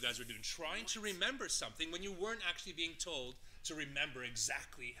thing that you guys were doing, trying to remember something when you weren't actually being told to remember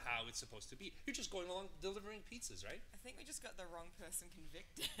exactly how it's supposed to be. You're just going along delivering pizzas, right? I think we just got the wrong person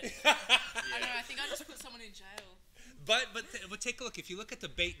convicted. I know. I think I just put someone in jail. But take a look. If you look at the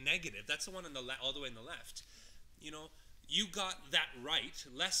bait negative, that's the one on the all the way on the left. You got that right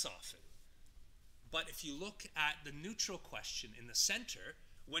less often. But if you look at the neutral question in the center,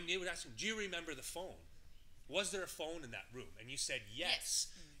 when they would ask you, "Do you remember the phone? Was there a phone in that room?" and you said yes,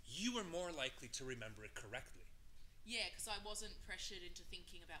 you were more likely to remember it correctly. Yeah, because I wasn't pressured into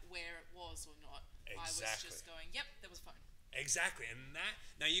thinking about where it was or not. Exactly. I was just going, "Yep, there was a phone." Exactly, and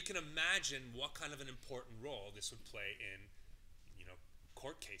now you can imagine what kind of an important role this would play in,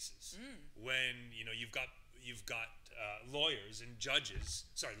 court cases when you've got lawyers and judges.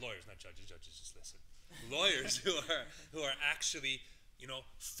 Sorry, lawyers, not judges. Judges just listen. Lawyers who are actually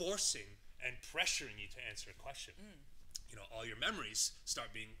forcing and pressuring you to answer a question. All your memories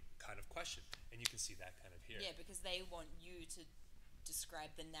start being kind of questioned, and you can see that kind of here. Yeah, because they want you to describe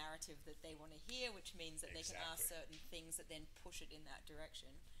the narrative that they want to hear, which means that they can ask certain things that then push it in that direction,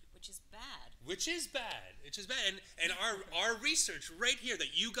 which is bad. Which is bad. And our research right here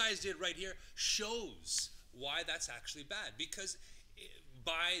that you guys did right here shows why that's actually bad. Because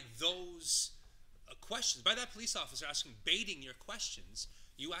by those questions, by that police officer baiting your questions,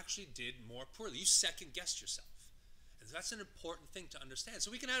 you actually did more poorly. You second-guessed yourself. And that's an important thing to understand. So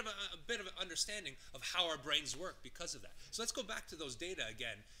we can have a bit of an understanding of how our brains work because of that. So let's go back to those data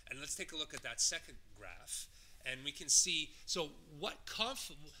again, and let's take a look at that second graph. And we can see, so what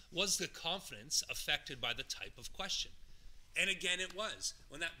was the confidence affected by the type of question? And again, it was.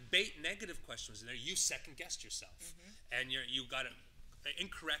 When that bait negative question was in there, you second-guessed yourself. And you got it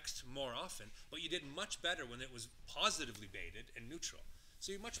incorrect more often, but you did much better when it was positively baited and neutral.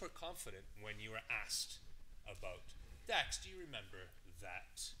 So you're much more confident when you were asked about, Dax, do you remember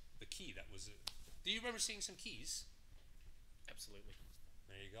the key that was, do you remember seeing some keys? Absolutely.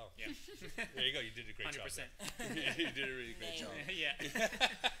 There you go. Yeah. There you go. You did a great 100%. job. You did a really great job. Yeah.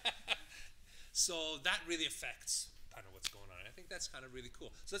 So that really affects kind of what's going on. I think that's kind of really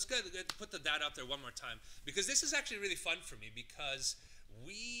cool. So let's go put the data up there one more time, because this is actually really fun for me, because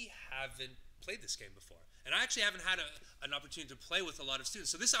we haven't played this game before. And I actually haven't had an opportunity to play with a lot of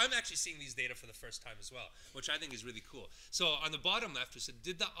students. So I'm actually seeing these data for the first time as well, which I think is really cool. So on the bottom left, it said,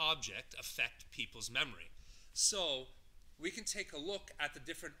 did the object affect people's memory? So we can take a look at the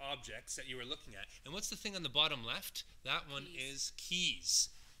different objects that you were looking at. And what's the thing on the bottom left? That one is keys.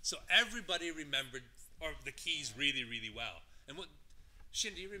 So everybody remembered the keys really, really well. And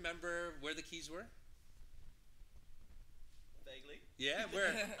Shin, do you remember where the keys were? Vaguely. Yeah,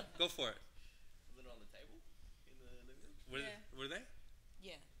 where? Go for it. Was it on the table in the living room? Were they?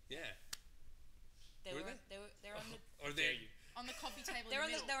 Yeah. Yeah. They're Were on they? the Or they? On the coffee table they're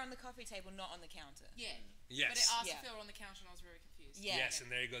in the middle. they're on the coffee table, not on the counter. Yeah. Yes. But it asked Yeah. if they were on the counter, and I was very confused. Yeah. Yes,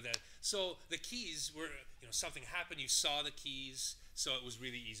 and there you go. So the keys were, something happened, you saw the keys, so it was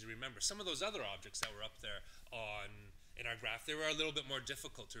really easy to remember. Some of those other objects that were up there in our graph, they were a little bit more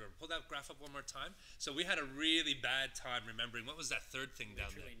difficult to remember. Pull that graph up one more time. So we had a really bad time remembering, what was that third thing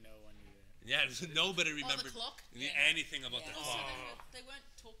down there? Literally no one knew that. Yeah, nobody remembered clock? anything about the Yeah. Also, clock. they weren't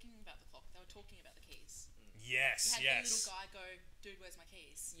talking about the clock. They were talking about the keys. Yes, You had the yes. little guy go, "Dude, where's my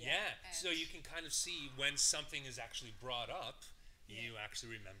keys?" Yeah, And- so you can kind of see when something is actually brought up, you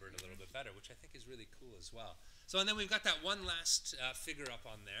actually remember it a little bit better, which I think is really cool as well. So, and then we've got that one last figure up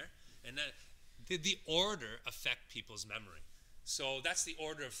on there, and did the order affect people's memory? So that's the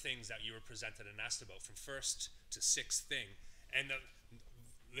order of things that you were presented and asked about, from first to sixth thing, and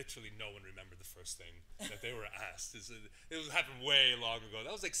literally no one remembered the first thing that they were asked. It happened way long ago.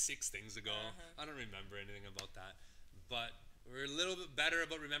 That was like 6 things ago. I don't remember anything about that. But we're a little bit better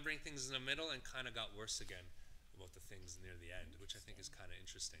about remembering things in the middle, and kind of got worse again about the things near the end, which I think is kind of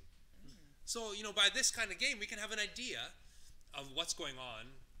interesting. So, by this kind of game, we can have an idea of what's going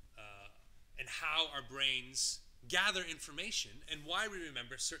on and how our brains gather information and why we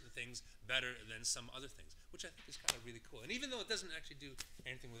remember certain things better than some other things, which I think is kind of really cool. And even though it doesn't actually do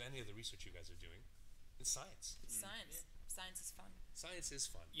anything with any of the research you guys are doing, it's science. It's science. Science is fun. Science is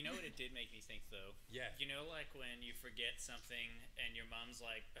fun. You know what it did make me think though? Yeah. You know, like when you forget something and your mom's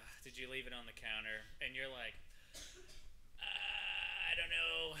like, "Did you leave it on the counter?" And you're like, I don't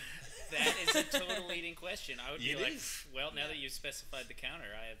know. That is a total leading question. I would be like, well, now that you've specified the counter,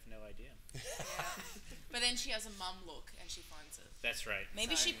 I have no idea. But then she has a mum look and she finds it. That's right.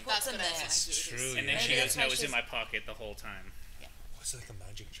 Maybe So she puts them that's there. gonna It's true. And then yeah. she Maybe goes, that's no, why it was in she's- my pocket the whole time. It's like a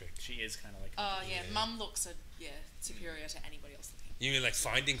magic trick. She is kind of like Oh yeah, Yeah. mum looks are superior to anybody else looking. You mean like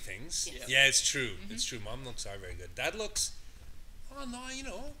finding things? Yes. Yeah, it's true. It's true. Mom looks are very good. Dad looks, oh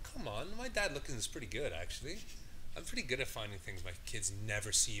no, come on. My dad looking is pretty good actually. I'm pretty good at finding things my kids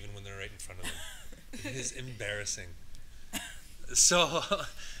never see even when they're right in front of them. It is embarrassing. So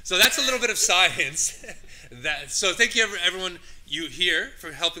that's a little bit of science. So thank you everyone you here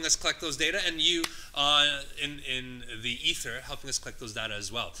for helping us collect those data, and you in the ether helping us collect those data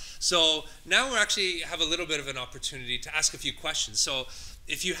as well. So now we actually have a little bit of an opportunity to ask a few questions. So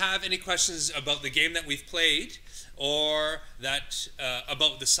if you have any questions about the game that we've played, or that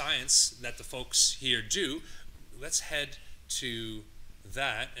about the science that the folks here do, let's head to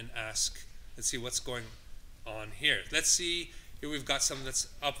that and ask. Let's see what's going on here. Let's see. Here we've got something that's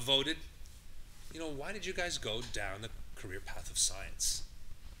upvoted. Why did you guys go down the career path of science?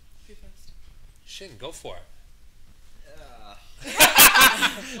 Who first? Shin, go for it.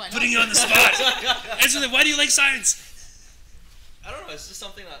 Why not? Putting you on the spot. Answer that. Why do you like science? I don't know. It's just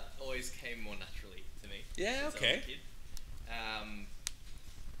something that always came more naturally to me. Yeah, since I okay. was a kid.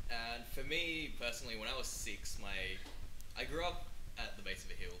 And for me personally, when I was 6, I grew up at the base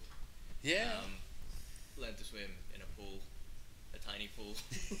of a hill. Yeah. Learned to swim in a pool, a tiny pool.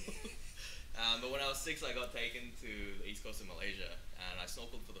 But when I was 6, I got taken to the east coast of Malaysia, and I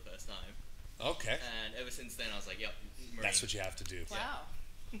snorkeled for the first time. Okay. And ever since then, I was like, yep, marine. That's what you have to do. Wow.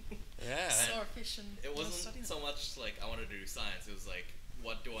 Yeah. Saw a fish and It was wasn't studying so much like I wanted to do science. It was like,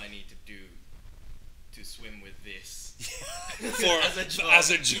 what do I need to do to swim with this? As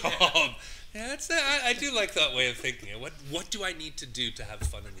a job. Yeah, that's I do like that way of thinking. What do I need to do to have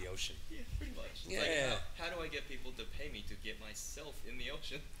fun in the ocean? Yeah, pretty much. It's Yeah, like, yeah. How do I get people to pay me to get myself in the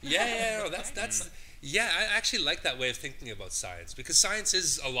ocean? Yeah, no, that's yeah. I actually like that way of thinking about science, because science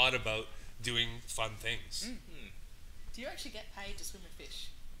is a lot about doing fun things. Do you actually get paid to swim with fish?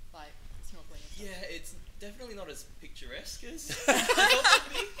 Like snorkeling and stuff? Yeah, it's definitely not as picturesque as it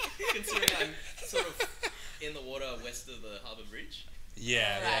would be, considering I'm sort of in the water west of the harbour bridge.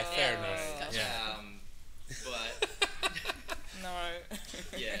 Yeah, Right, fair yeah, enough. right. Yeah. But No.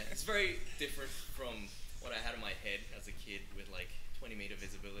 yeah, it's very different from what I had in my head as a kid with like 20-meter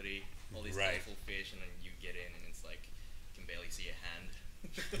visibility, all these Right. colourful fish, and then you get in and it's like you can barely see your hand.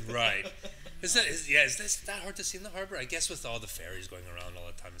 Right. Is that hard to see in the harbor? I guess with all the ferries going around all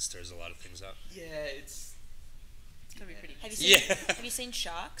the time, it stirs a lot of things up. Yeah, it's It's gonna be pretty. Have you seen? Yeah. Have you seen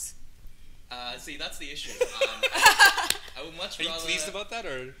sharks? see, that's the issue. I would much Are you rather. pleased about that,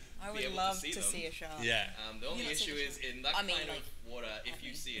 or? I Be would able to love see to them. see a shark. Yeah. The only You're not issue seeing is in that I mean, kind like, of water, if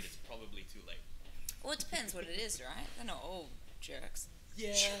you see it, it's probably too late. Well, it depends what it is, right? They're not all jerks.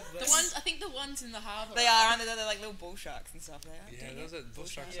 Yeah, The ones, I think the ones in the harbour. They are, aren't they? They're like little bull sharks and stuff. They are. Yeah, Dang those it.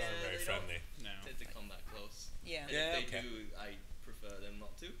 those sharks Yeah, aren't very they don't- friendly. No. tend to come that close. Yeah. And Yeah, if they okay. do, I prefer them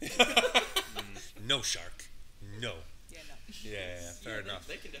not to. No shark. No. Yeah, no. Yeah, fair Yeah, enough.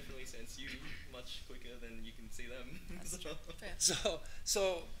 They can definitely sense you much quicker than you can see them. That's true. Fair.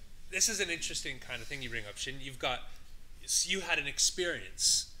 So this is an interesting kind of thing you bring up, Shin. You had an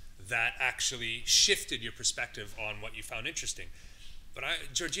experience that actually shifted your perspective on what you found interesting. But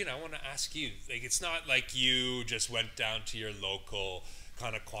Georgina, I want to ask you, like, it's not like you just went down to your local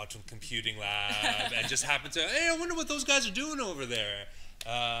kind of quantum computing lab and just happened to, hey, I wonder what those guys are doing over there.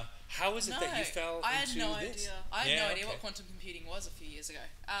 How is it that you fell I had into no this? idea. I had Yeah, no idea okay. what quantum computing was a few years ago.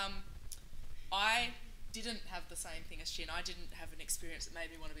 I didn't have the same thing as Shin. I didn't have an experience that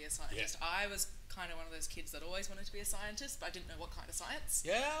made me want to be a scientist. I was kind of one of those kids that always wanted to be a scientist, but I didn't know what kind of science.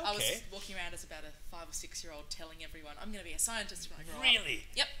 Yeah, I was okay. walking around as about a 5 or 6 year old telling everyone, I'm going to be a scientist when I grow up. Really?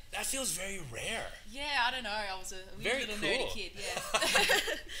 Yep. That feels very rare. Yeah, I don't know. I was a Very little cool. nerdy kid, yeah.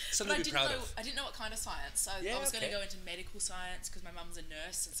 Something But to be proud of. I didn't know what kind of science. I Yeah, was going to okay. go into medical science because my mum's a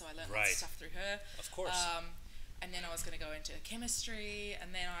nurse, and so I learned Right. lots of stuff through her. Of course. And then I was going to go into chemistry,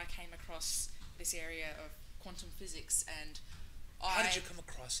 and then I came across this area of quantum physics, and How did you come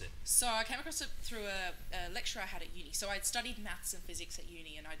across it? So I came across it through a lecture I had at uni. So I'd studied maths and physics at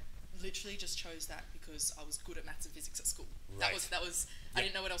uni, and I literally just chose that because I was good at maths and physics at school. Right. That was. I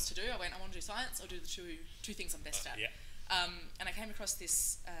didn't know what else to do. I went, I want to do science. I'll do the two things I'm best at. Yeah. And I came across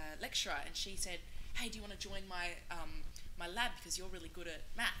this lecturer, and she said, "Hey, do you want to join my my lab because you're really good at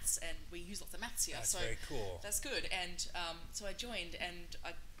maths and we use lots of maths here." That's so very cool. That's good. And so I joined, and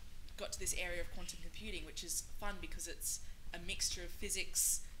I got to this area of quantum computing, which is fun because it's a mixture of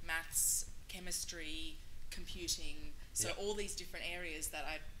physics, maths, chemistry, computing. So all these different areas that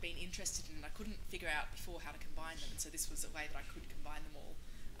I'd been interested in, and I couldn't figure out before how to combine them. And so this was a way that I could combine them all.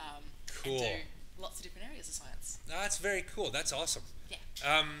 Cool. And do lots of different areas of science. That's very cool. That's awesome.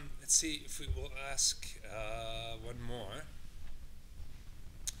 Yeah. Let's see if we will ask one more.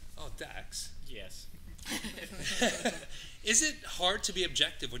 Oh, Dax. Yes. Is it hard to be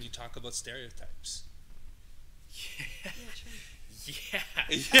objective when you talk about stereotypes? Yeah.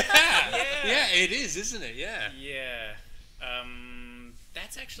 Yeah, it is, isn't it? Yeah. Yeah.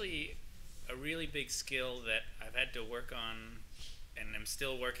 That's actually a really big skill that I've had to work on and I'm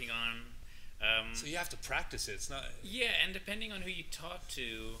still working on. So you have to practice it. It's not. Yeah, and depending on who you talk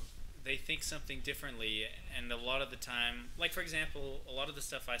to, they think something differently. And a lot of the time, like for example, a lot of the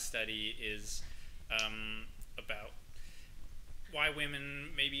stuff I study is about why women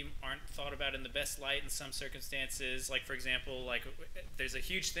maybe aren't thought about in the best light in some circumstances. Like for example, like there's a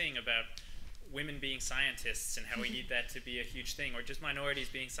huge thing about women being scientists and how we need that to be a huge thing, or just minorities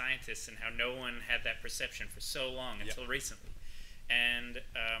being scientists and how no one had that perception for so long until recently. And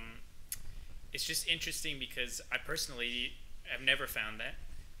it's just interesting because I personally have never found that,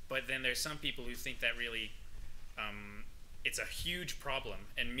 but then there's some people who think that really it's a huge problem,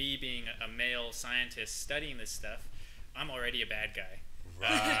 and me being a male scientist studying this stuff, I'm already a bad guy.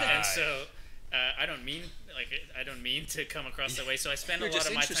 Right. And so I don't mean to come across that way. So I spend a You're lot just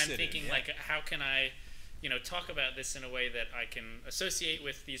of my time interested in it, thinking yeah. like, how can I, talk about this in a way that I can associate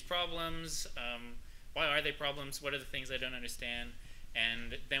with these problems? Why are they problems? What are the things I don't understand?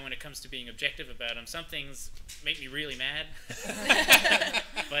 And then when it comes to being objective about them, some things make me really mad.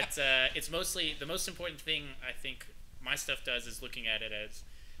 But it's mostly, the most important thing I think my stuff does is looking at it as,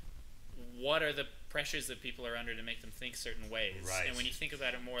 what are the pressures that people are under to make them think certain ways? Right. And when you think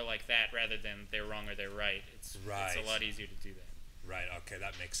about it more like that, rather than they're wrong or they're right, it's a lot easier to do that. Right. Okay,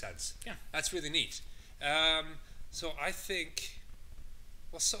 that makes sense. Yeah. That's really neat. So I think.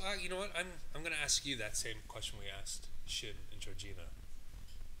 Well, so you know what? I'm going to ask you that same question we asked Shin and Georgina.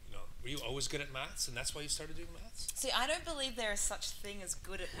 Were you always good at maths, and that's why you started doing maths? See, I don't believe there is such thing as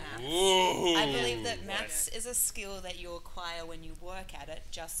good at maths. Ooh. I believe that maths is a skill that you acquire when you work at it,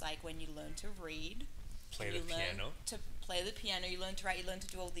 just like when you learn to read. Play you the learn piano. To play the piano, you learn to write, you learn to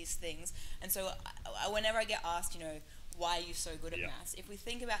do all these things. And so whenever I get asked, why are you so good at maths? If we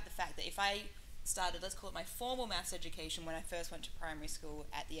think about the fact that if I started, let's call it my formal maths education when I first went to primary school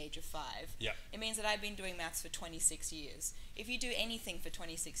at the age of 5, it means that I've been doing maths for 26 years. If you do anything for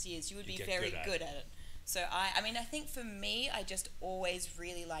 26 years, you would be very good at it. So I think for me, I just always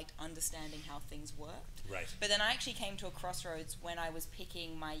really liked understanding how things worked. Right. But then I actually came to a crossroads when I was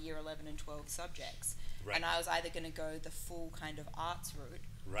picking my year 11 and 12 subjects. Right. And I was either going to go the full kind of arts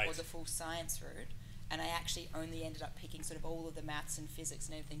route or the full science route. And I actually only ended up picking sort of all of the maths and physics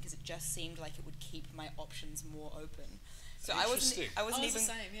and everything because it just seemed like it would keep my options more open. So I wasn't even the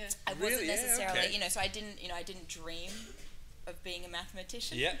same, yeah. I wasn't necessarily, okay. So I didn't dream of being a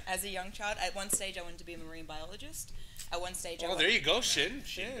mathematician Yeah. as a young child. At one stage I wanted to be a marine biologist. At one stage There you go, Shin.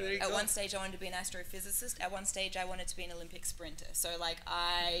 Yeah, there you go. At one stage I wanted to be an astrophysicist. At one stage I wanted to be an Olympic sprinter. So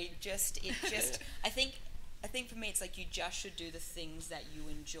I think for me it's like you just should do the things that you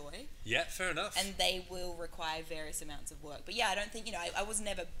enjoy. Yeah, fair enough. And they will require various amounts of work. But yeah, I don't think, I was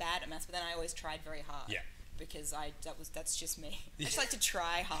never bad at maths, but then I always tried very hard. Yeah. Because that's just me. I just like to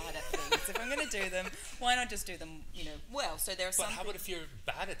try hard at things. If I'm going to do them, why not just do them, well? So there are some. But how about if you're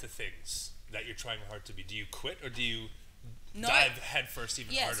bad at the things that you're trying hard to be? Do you quit or do you No. dive head first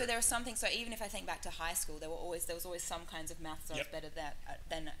even harder? Yeah, so there are some things. So even if I think back to high school, there was always some kinds of maths that I was better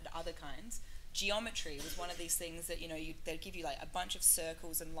than other kinds. Geometry was one of these things that they'd give you like a bunch of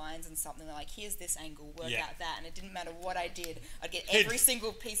circles and lines and something. They're like, here's this angle, work out that, and it didn't matter what I did. I'd get every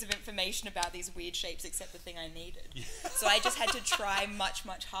single piece of information about these weird shapes except the thing I needed. So I just had to try much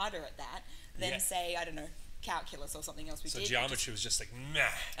harder at that than say, I don't know, calculus or something else. So geometry was just like, nah.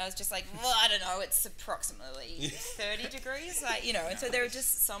 I was just like, well, I don't know, it's approximately 30 degrees, and so there are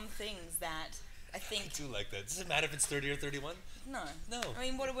just some things that I think. I do like that. Does it matter if it's 30 or 31? No. No. I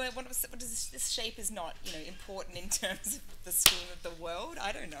mean, what is this shape is not, important in terms of the scheme of the world.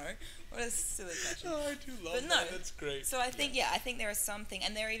 I don't know. What a silly question. Oh, I do love that. That's great. So I think, I think there are some things,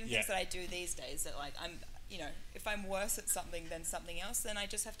 and there are even things that I do these days that, like, I'm, you know, if I'm worse at something than something else, then I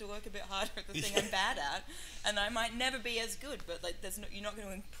just have to work a bit harder at the thing I'm bad at, and I might never be as good. But like, you're not going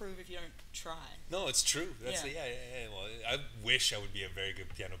to improve if you don't try. No, it's true. That's Yeah. Well, I wish I would be a very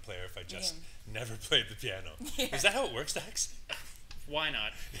good piano player if I just never played the piano. Is that how it works, Dax? Why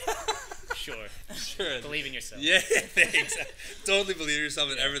not? Sure. Sure. Believe in yourself. Yeah, thanks. Totally believe in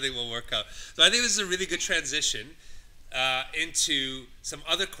yourself and everything will work out. So I think this is a really good transition into some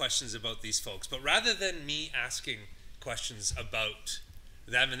other questions about these folks. But rather than me asking questions about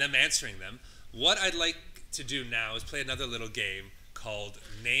them and them answering them, what I'd like to do now is play another little game called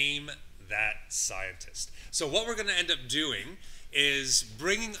Name That Scientist. So what we're going to end up doing is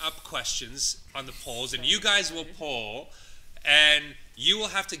bringing up questions on the polls, and you guys will poll, and you will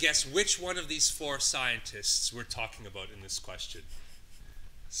have to guess which one of these 4 scientists we're talking about in this question.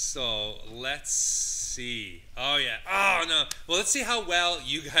 So let's see. Oh yeah. Oh no. Well, let's see how well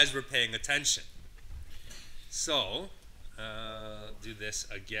you guys were paying attention. So, do this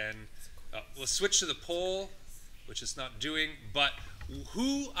again. We'll switch to the poll, which it's not doing. But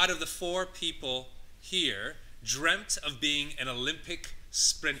who out of the 4 people here dreamt of being an Olympic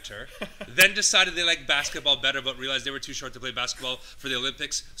sprinter, then decided they liked basketball better, but realized they were too short to play basketball for the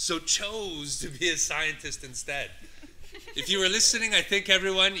Olympics, so chose to be a scientist instead? If you were listening, I think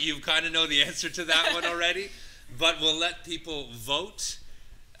everyone, you kind of know the answer to that one already, but we'll let people vote.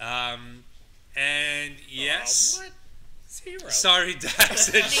 And yes. What? 0. Sorry,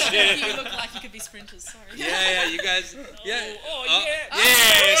 Dax and Shin. You look like you could be sprinters. Sorry. Yeah, you guys. Yeah.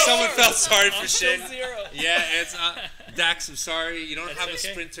 yeah. Someone felt sorry for Still Shin. 0. Yeah, it's Dax. I'm sorry, you don't That's have a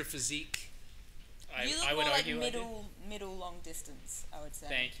okay. sprinter physique. You look I would more like argue I do. middle long distance, I would say.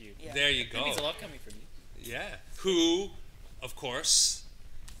 Thank you. Yeah. There you That go. means a lot coming from you. Yeah. Who, of course,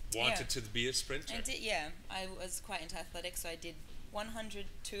 wanted Yeah. to be a sprinter. I was quite into athletics, so I did 100,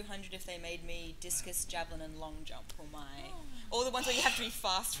 200 if they made me, discus, javelin, and long jump were all the ones where you have to be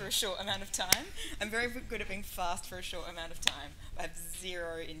fast for a short amount of time. I'm very good at being fast for a short amount of time. I have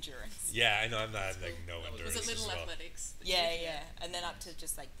 0 endurance. Yeah, I know. I'm not like no endurance. Was it little as well. athletics? Yeah, and then up to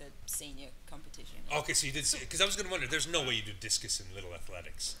just like the senior competition. Okay, so you did, because I was going to wonder, there's no way you do discus in little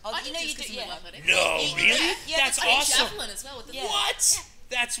athletics. Oh, I you did know you discus do, in little yeah. athletics. No, really? Yeah, That's I did awesome. javelin as well with the Yeah. What?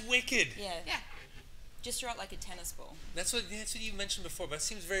 That's wicked. Yeah. Yeah. Just throw it like a tennis ball. That's what you mentioned before, but it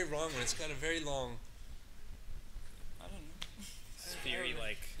seems very wrong when it's got a very long. I don't know. Very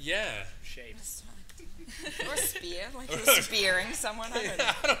like Yeah. shape. Or a spear, like you're spearing someone. I don't know.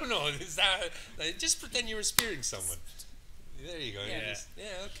 I don't know. Is that just pretend you were spearing someone? There you go. Yeah.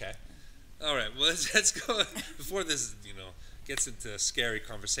 Okay. All right. Well, let's go before this, gets into a scary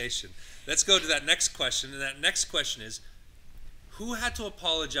conversation. Let's go to that next question, and that next question is, who had to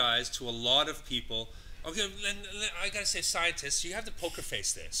apologize to a lot of people? Okay, and I gotta say, scientists, you have to poker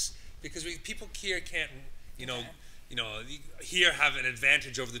face this because people here can't, here have an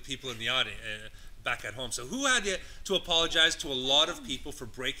advantage over the people in the audience. Back at home. So who had to apologize to a lot of people for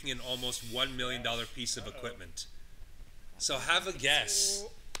breaking an almost $1 million piece of equipment? So have a guess.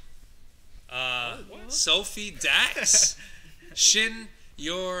 Sophie, Dax, Shin,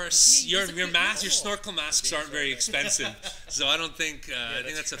 your snorkel masks aren't very expensive, so I don't think I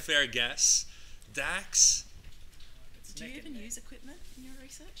think that's a fair guess. Dax, Do you even use equipment in your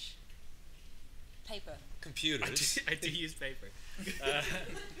research? Paper. computers. I do use paper.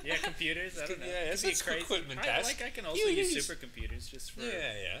 Yeah, computers. I don't know. Yeah, Could be that's crazy. equipment, Dax. I can also You use use- supercomputers just for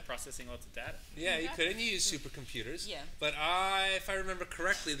Yeah. processing lots of data. Yeah, you could, and you use supercomputers. Yeah. But if I remember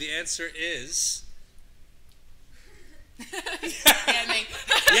correctly, the answer is. Yeah, me.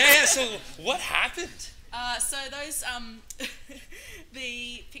 Yeah. So what happened? So those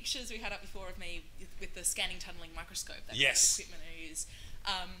the pictures we had up before of me with the scanning tunneling microscope, that kind Yes. of equipment I use.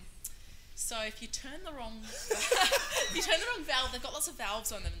 So if you turn the wrong valve, they've got lots of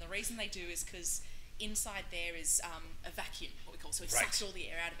valves on them, and the reason they do is because inside there is a vacuum, what we call, so it Right. sucks all the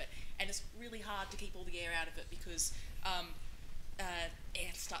air out of it, and it's really hard to keep all the air out of it because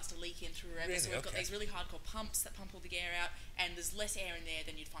air starts to leak in through wherever. Really? So we've got Okay. these really hardcore pumps that pump all the air out, and there's less air in there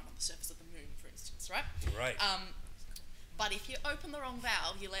than you'd find on the surface of the moon, for instance, right? Right. But if you open the wrong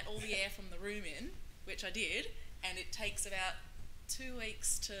valve, you let all the air from the room in, which I did, and it takes about 2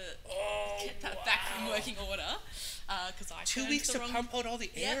 weeks to get that vacuum working order. Because I 2 turned weeks the to wrong, pump out all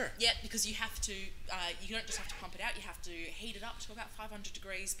the air. Yeah, because you have to. You don't just have to pump it out. You have to heat it up to about 500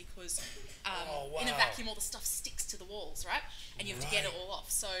 degrees because in a wow. vacuum all the stuff sticks to the walls, right? And you have to get it Right. all off.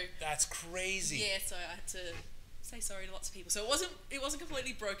 So That's crazy. yeah, so I had to say sorry to lots of people. So it wasn't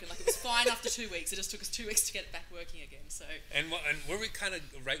completely broken. Like, it was fine after 2 weeks. It just took us 2 weeks to get it back working again. So. And were we kind of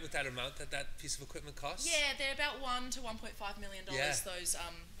right with that amount that piece of equipment costs? Yeah, they're about $1 to $1.5 million. Yeah.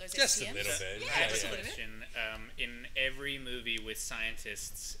 Those Just STMs. a little bit. Yeah, just a Quick little bit. question. In every movie with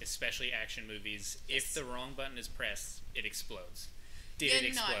scientists, especially action movies, if the wrong button is pressed, it explodes. Did it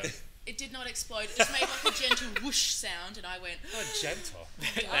explode? No, it did not explode. It just made like a gentle whoosh sound, and I went, Oh, gentle.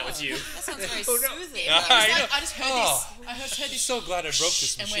 That was you. That sounds very Oh, no. soothing. it was I know. like, I just heard Oh. this. I heard I'm this. so glad I broke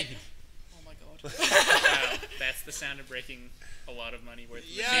this and machine. went, oh my god. Wow, that's the sound of breaking a lot of money worth of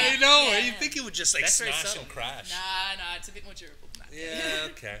Yeah, machine. I know. Yeah. You think it would just like That's very smash subtle. and crash. Nah, it's a bit more durable than that. Yeah,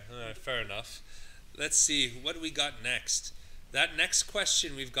 okay. All right, fair enough. Let's see. What do we got next? That next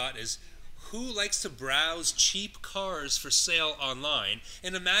question we've got is, who likes to browse cheap cars for sale online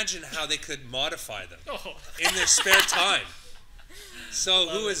and imagine how they could modify them Oh, in their spare time? So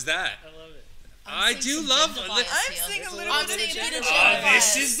who is that? I love it. I seeing do some love. gender Let's- bias I'm here. seeing a little I'm bit seeing of a bit of gender gender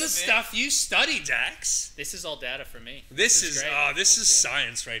bias. this bias. is the stuff you study, Dax. This is all data for me. This is great. this is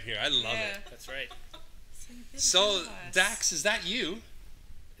science right here. I love Yeah. it. That's right. Seeing a bit of So gender bias. Dax, is that you?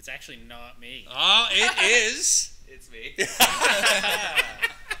 It's actually not me. Oh, it is. It's me.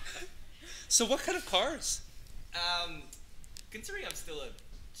 So what kind of cars? Considering I'm still a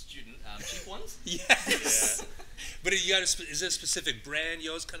student, cheap ones. Yes. But you got is it a specific brand you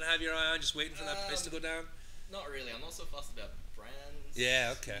always kind of have your eye on, just waiting for that price to go down? Not really. I'm not so fussed about brands.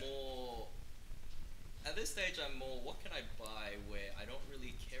 Yeah, okay. More. At this stage, I'm more. What can I buy where I don't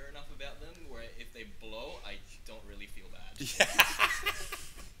really care enough about them? Where if they blow, I don't really feel bad.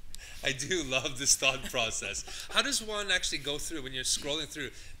 I do love this thought process. How does one actually go through when you're scrolling through?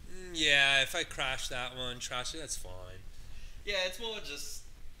 Yeah, if I crash that one, trash it, that's fine. Yeah, it's more just.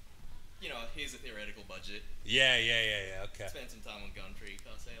 Here's a theoretical budget. Yeah, okay. Spend some time on Gumtree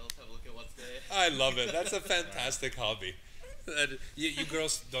car sales. Have a look at what's there. I love it. That's a fantastic hobby. You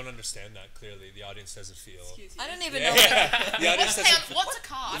girls don't understand that clearly. The audience doesn't feel. Excuse you. I don't even Yeah, know what yeah. The audience Hang on, doesn't. what's a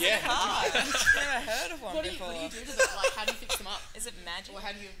car? Yeah. I've never heard of one What do you before. do to them? Like, how do you fix them up? Is it magic? Or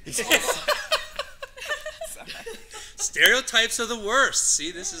how do you? Stereotypes are the worst.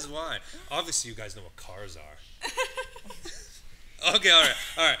 See, this is why. Obviously, you guys know what cars are. Okay, all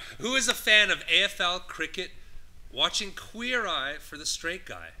right. Who is a fan of AFL cricket, watching Queer Eye for the straight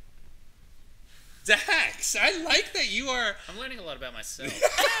guy? Dax, I like that you are. I'm learning a lot about myself.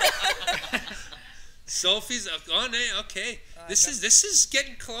 Sophie's okay. This is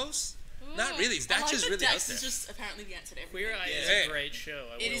getting close. Not really. I Dax like is that really Dax out is there. just apparently the answer to everything. Queer Eye is Yeah. a great show.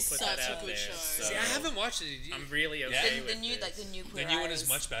 I It will is put such that a out good there. show. So See, I haven't watched it. I'm really okay The with new, this. like the new Queer The new one Eyes. is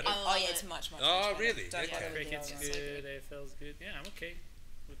much better. I Oh love yeah, it. it's much. Oh, much really? Don't Okay. go to the Cricket's old one. good. AFL's good. Yeah, I'm okay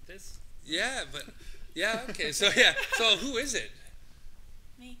with this. Yeah, but okay. So who is it?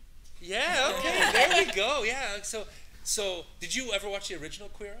 Me. Yeah. Okay. There we go. Yeah. So did you ever watch the original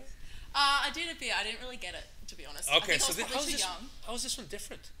Queer Eye? I did a bit. I didn't really get it, to be honest. Okay. I think So I was probably too this? young. How is this one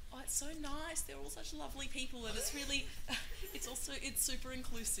different? Oh, it's so nice. They're all such lovely people, and it's really, it's super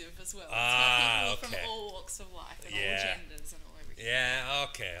inclusive as well. Ah, it's got people okay. from all walks of life and Yeah. all genders and all everything. Yeah.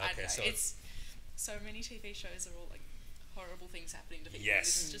 Okay. I Okay. know. So It's so many TV shows are all like horrible things happening to people. Yes.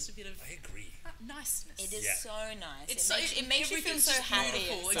 This is just a bit of I agree. niceness. It is Yeah. so nice. It's it makes you feel everything's so just happy.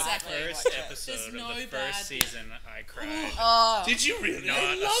 beautiful, inside exactly. when you First watch it. episode There's of no the bad- first season, I cried. Oh, Did you really? Not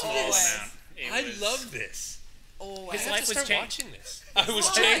I a love small this. amount. It I was- love this. always. His I have life to was start changed. watching this. I was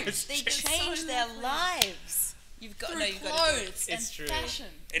Oh, changed. They It's so change their lovely. lives. You've got Through you've got to do it. clothes It's and true. fashion.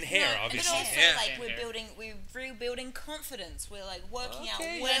 And hair, No, But obviously. also, Yeah. like, And hair. we're rebuilding confidence. We're like working out,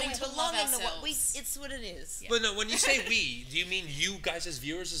 Okay. learning Learning to to love belong in the world. ourselves. It's what it is. But no, when you say we, do you mean you guys as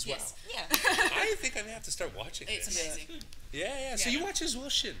viewers as well? Yes. Yeah. I think I may have to start watching It's this. amazing. Yeah. So Yeah. you watch as well,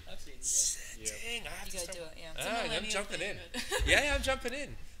 Shin? I've seen it. Dang, I have You to gotta start. do it. Yeah. It's a I'm millennial jumping thing, in. but- Yeah, I'm jumping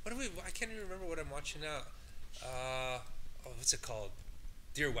in. What do we? I can't even remember what I'm watching now. What's it called?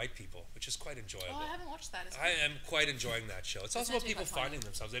 Dear White People, which is quite enjoyable. Oh, I haven't watched that. It's I am quite enjoying that show. It's also meant about to be people quite funny. finding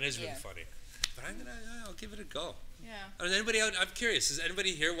themselves. It is really Yeah. funny. But I'll give it a go. Yeah. And anybody out? I'm curious. Does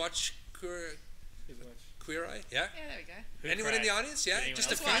anybody here watch Queer Eye? Yeah. Yeah, there we go. Who Anyone in the cried? audience? Yeah. Anyone Just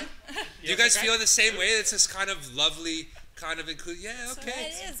a else few. cry? Do you guys feel the same way? It's this kind of lovely, kind of include. Yeah. So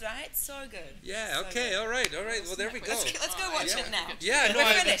Okay. it is, right? So good. Yeah. So Okay. good. All right. Well, there we go. Let's go watch yeah. it now. Yeah, no,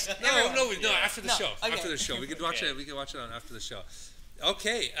 We're finished. No, Everyone. no, after the No, show. okay. After the show, we could watch Okay. it. We can watch it on after the show.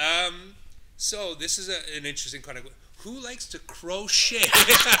 Okay. So this is an interesting kind of. Who likes to crochet?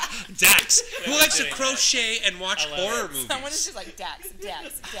 Dax. Who likes to doing that. crochet and watch I love horror it. movies? Someone is just like Dax.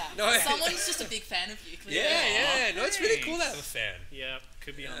 No, I- Someone's just a big fan of you. Clearly. yeah. No, it's really Thanks. cool to have a fan. Yep,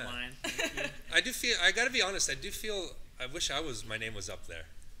 could be Yeah. online. I do feel. I gotta be honest. I do feel. I wish my name was up there.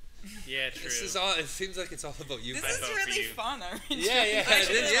 Yeah, true. This is all. It seems like it's all about you. This guys. is vote for really you. fun. I really Yeah, yeah, I it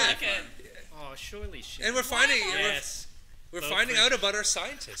really is, yeah. like it. Oh, surely shit. And we're finding Yes. we're Vote finding for- out about our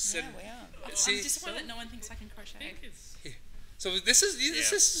scientists. Yeah, and we are. see, I'm disappointed that no one thinks I can I crochet. think it's so this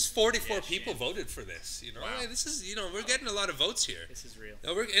is 44 Yeah, people shit. voted for this. You know, Wow. Like, this is we're getting a lot of votes here. this is real.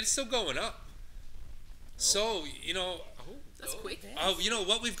 No, it's still going up. So That's quick.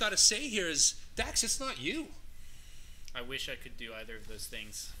 what we've got to say here is, Dax, it's not you. I wish I could do either of those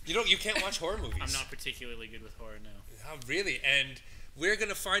things. You can't watch horror movies. I'm not particularly good with horror, no. Oh, really? And we're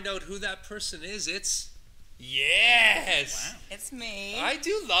gonna find out who that person is. It's yes. Wow. It's me. I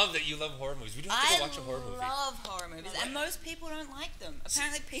do love that you love horror movies. We do have to go watch a horror movie. love horror movies, and most people don't like them.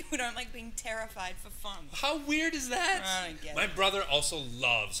 Apparently, people don't like being terrified for fun. How weird is that? I don't get My it. brother also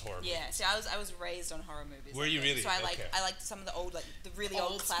loves horror movies. Yeah, see, I was raised on horror movies. Were like you that. really? So I like Okay. some of the old, like the really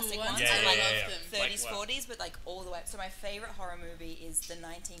Old old school classic ones? ones. Yeah, I yeah, like yeah, yeah. 30s, Like what? 40s, but like all the way. So my favorite horror movie is the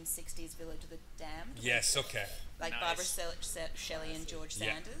 1960s Village of the Damned. Yes. Okay. Like Nice. Barbara Shelley and George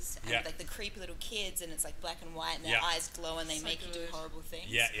Yeah. Sanders, and Yeah. like the creepy little kids, and it's like black and white, and their Yeah. eyes glow, and they So make you do good. horrible things.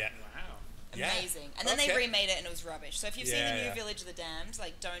 Yeah. Yeah. Wow. Yeah. Amazing. And then they Okay. remade it, and it was rubbish. So if you've seen Yeah, the new yeah. Village of the Damned,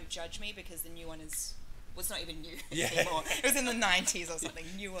 like don't judge me because the new one is. Well, it's not even new Yeah. anymore. It was in the 90s or something.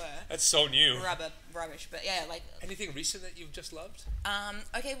 Newer. That's so new. Rubbish. But yeah, like Anything recent that you've just loved?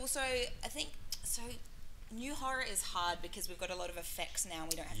 okay, well, so I think new horror is hard because we've got a lot of effects now. And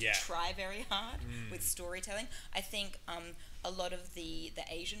we don't have Yeah. to try very hard with storytelling. I think a lot of the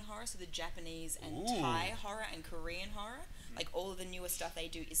Asian horror, so the Japanese and Ooh. Thai horror and Korean horror, like all of the newer stuff they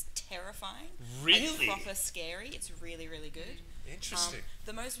do is terrifying. Really? Like proper scary. It's really, really good. Interesting.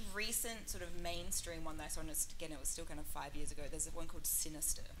 The most recent sort of mainstream one that I saw, and again, it was still kind of 5 years ago. There's one called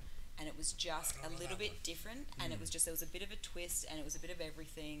Sinister, and it was just a little bit different, and it was just there was a bit of a twist, and it was a bit of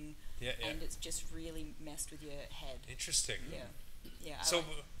everything, Yeah. Yeah. and it's just really messed with your head. Interesting. Yeah, yeah. I So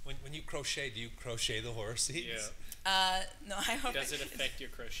like- when you crochet, do you crochet the horror scenes? Yeah. no, I hope Does it affect your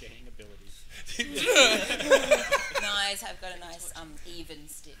crocheting abilities? No, I've got a nice even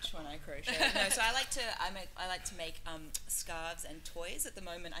stitch when I crochet. No, so I like to make scarves and toys. At the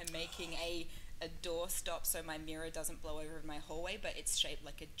moment, I'm making a door stop so my mirror doesn't blow over in my hallway, but it's shaped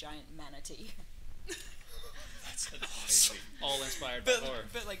like a giant manatee. All inspired by horror.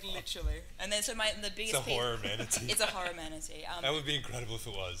 but like literally. And then so the It's biggest a piece. horror manatee. It's a horror manatee. That would be incredible if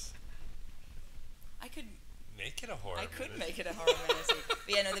it was. I could Make it a horror. I could manatee. make it a horror manatee. But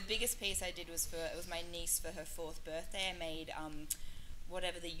yeah, no, the biggest piece I did was my niece for her 4th birthday. I made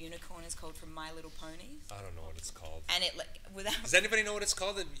whatever the unicorn is called from My Little Ponies. I don't know what it's called. And it like without Does anybody know what it's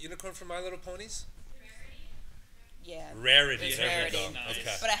called? The unicorn from My Little Ponies? yeah. Rarity. It's There Rarity. we go. Nice.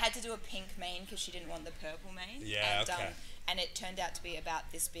 Okay. But I had to do a pink mane because she didn't want the purple mane. Yeah, And, okay. and it turned out to be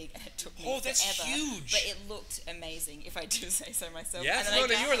about this big, and it took me Oh, that's forever. huge. But it looked amazing, if I do say so myself. Yes, And then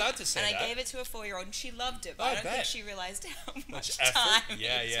no, you're allowed to say and that. I gave it to a 4-year-old, and she loved it. But Oh, I I don't think bet. she realized how much effort? time.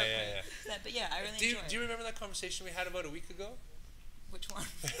 Yeah, it yeah, took yeah, me. yeah. But yeah, I really Do you, enjoyed do you it. remember that conversation we had about a week ago? Which one?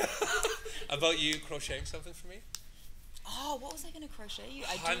 About you crocheting something for me? Oh, what was I going to crochet you?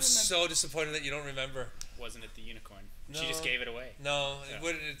 I do I'm remember. so disappointed that you don't remember. Wasn't it the unicorn? No. She just gave it away. No, Yeah.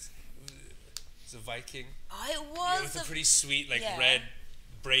 it's a Viking. Oh, it Yeah, was. with a pretty sweet, like yeah. red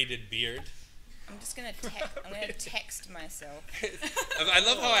braided beard. I'm just gonna text myself. I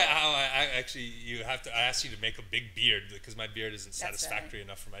love how I actually I asked you to make a big beard because my beard isn't That's satisfactory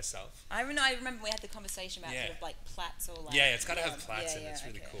enough for myself. I remember we had the conversation about Yeah. sort of like plaits or like. Yeah, it's got to have plaits in it. yeah, It's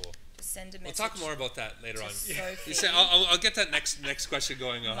really okay. cool. Just send a message. We'll talk more about that later on. to You Sophie. say, I'll get that next question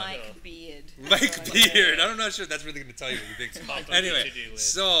going on. Mike Beard. Mike Beard. I'm not sure that's really going to tell you what you think. Top of the Anyway, to-do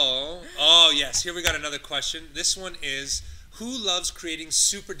list. so yes, here we got another question. This one is: who loves creating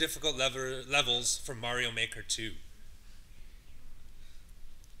super difficult levels for Mario Maker 2?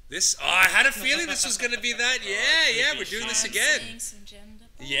 I had a feeling this was going to be that. Yeah, we're doing this I'm again. seeing some gender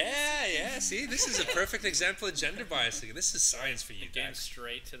bias. Yeah. See, this is a perfect example of gender bias. This is science for you Getting guys.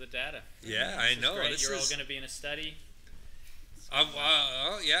 straight to the data. Yeah, I know. Great. This You're all is. going to be in a study.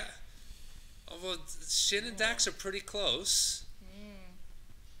 Yeah. Oh, well, Shin and Dax are pretty close.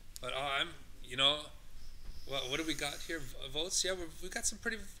 But what do we got here? Votes? Yeah, we got some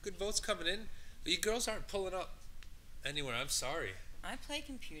pretty good votes coming in. But you girls aren't pulling up anywhere. I'm sorry. I play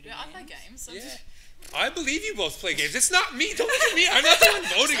computer Yeah, I play games. So Yeah. I believe you both play games. It's not me. Don't look at me. I'm not the one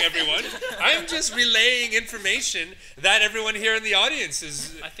voting everyone. I'm just relaying information that everyone here in the audience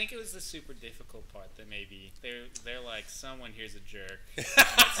is. I think it was the super difficult part that maybe they're like, someone here's a jerk. And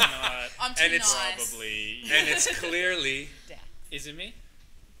it's not. I'm too And it's nice. Probably. And it's clearly. Dax. Is it me?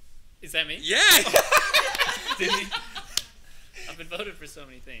 Is that me? Yeah. Did he? I've been voted for so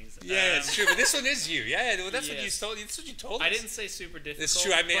many things. Yeah, it's true. But this one is you. Yeah, well, that's what you Yes. told. That's what you told us. I didn't say super difficult. It's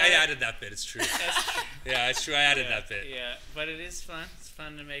true. I but added that bit. It's true. That's true. Yeah, it's true. I added Yeah, that bit. Yeah, but it is fun. It's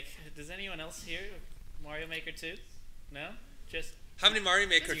fun to make. Does anyone else here Mario Maker 2? No? Just How many Mario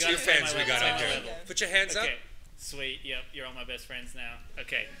Maker You 2 gotta say fans my we got level, out say my here? level. Put your hands up. okay. Sweet. Yep, you're all my best friends now.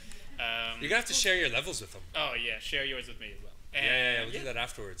 Okay. You're gonna have to share your levels with them. Oh yeah, share yours with me as well. Yeah, And, we'll do that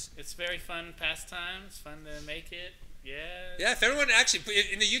afterwards. It's very fun pastime. It's fun to make it. Yeah. Yeah, if everyone actually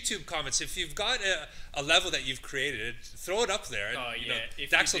in the YouTube comments, if you've got a level that you've created, throw it up there. And, Oh you yeah. know,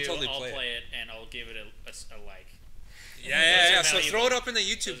 If Dax you will do, totally I'll play it. and I'll give it a like. Yeah. are So throw valuable. it up in the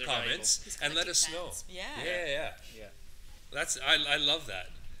YouTube Those are comments He's and let us collecting know. fans. Yeah. Yeah. Yeah. That's I love that.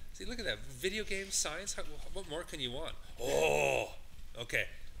 See, look at that. Video games, science. What more can you want? Oh, okay.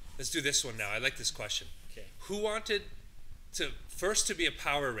 Let's do this one now. I like this question. Okay. Who wanted to be a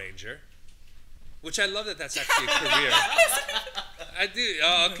Power Ranger? Which I love that that's actually a career. I do.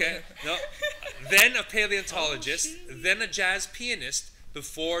 Oh, okay. No. Then a paleontologist, then a jazz pianist,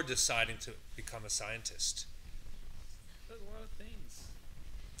 before deciding to become a scientist. That's a lot of things.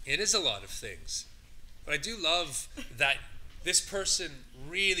 It is a lot of things. But I do love that this person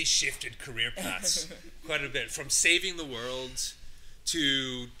really shifted career paths quite a bit, from saving the world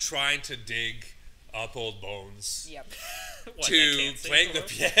to trying to dig up old bones Yep. What, to that can't sing playing for the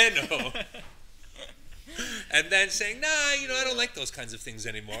us? piano and then saying, nah, I don't like those kinds of things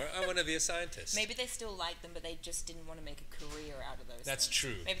anymore. I want to be a scientist. Maybe they still like them, but they just didn't want to make a career out of those. That's things.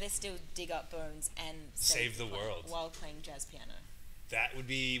 true. Maybe they still dig up bones and Save the world. while playing jazz piano. That would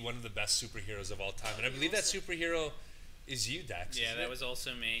be one of the best superheroes of all time. And I believe that superhero is you, Dax. Yeah, isn't that it? was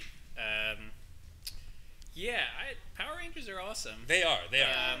also me. Power Rangers are awesome. They are.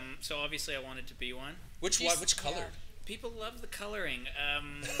 So obviously I wanted to be one. Which one? Which color? People love the coloring.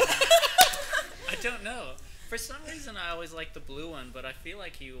 I don't know. For some reason, I always liked the blue one, but I feel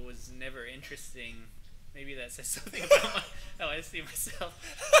like he was never interesting. Maybe that says something about how I see myself.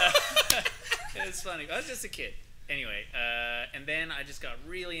 It's funny. I was just a kid. Anyway, and then I just got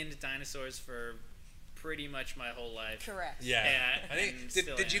really into dinosaurs for pretty much my whole life. Correct. Yeah. Yeah, I think, and did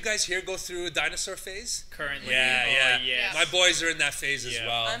still you am. guys here go through a dinosaur phase? Currently. Yeah, Oh, yeah. yes. My boys are in that phase as Yeah.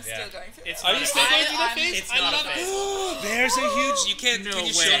 well. I'm yeah. still going through It's that. not you a still phase. going through that I'm- phase? It's I not love a it. phase. There's a huge. You can't. No can you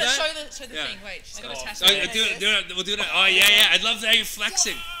way. show Yeah, that? Show the Yeah. thing. Wait, she's got Oh, a tattoo. Oh, Yeah. we'll do that. Oh yeah. I love that you're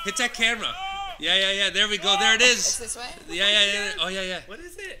flexing. Hit that camera. Yeah. There we go. There it It's is. this way. Yeah. Oh yeah. What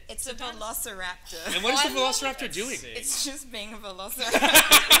is it? It's a velociraptor. And what is the I love Velociraptor doing? Sick. It's just being a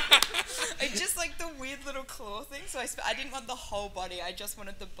velociraptor. It's just like the weird little claw thing. So I didn't want the whole body. I just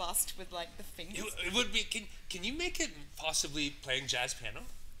wanted the bust with like the fingers. It would be. Can you make it possibly playing jazz piano?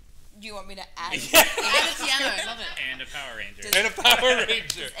 Do you want me to add? And a piano. Love it. And a Power Ranger. Does- And a Power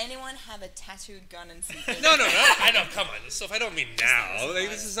Ranger. Does anyone have a tattooed gun and some? No. I know. Come on. So if I don't mean now, like,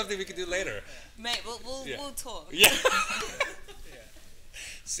 this is something we could do later. Mate, we'll Yeah. we'll talk. Yeah.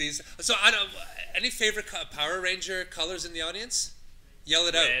 See, so I don't. Any favorite Power Ranger colors in the audience? Yell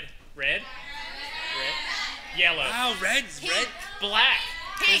it out. Red. Yellow. Wow, red. Black.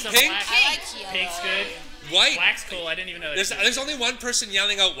 There's a Pink? black. I like yellow. Pink's good. White. Black's cool. I didn't even know that. There's only one person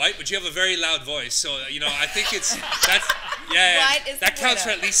yelling out white, but you have a very loud voice, so I think that's White is that the counts for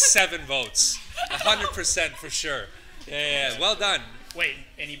winner. at least 7 votes, 100% for sure. Yeah. Well done. Wait,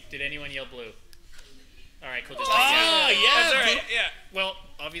 did anyone yell blue? All right, cool. Just Oh, yeah, That's all right. blue. Yeah. Well,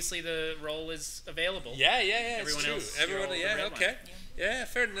 obviously the role is available. Yeah. Everyone it's true. else, Everyone. you're all Yeah. the red Okay. one. Yeah.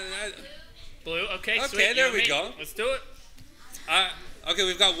 Fair enough. Blue. Okay. Okay, Sweet. there You we and me. go. Let's do it. Okay,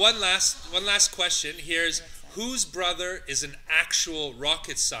 we've got one last question. Here's whose brother is an actual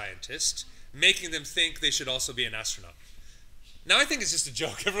rocket scientist, making them think they should also be an astronaut. Now I think it's just a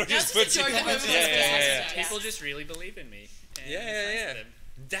joke. Everyone just That's puts just a you. joke. Everyone Yeah. just People just really believe in me. And it's nice Yeah. of them.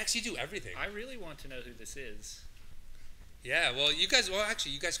 Dax, you do everything. I really want to know who this is. Yeah, well, you guys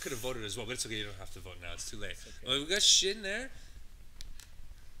could have voted as well, but it's okay. You don't have to vote now. It's too late. Well, we got Shin there.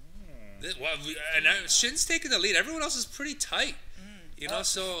 Shin's taking the lead. Everyone else is pretty tight.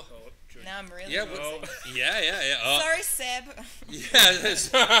 So Oh, Now I'm really. yeah, losing. yeah. Oh, Sorry, Seb.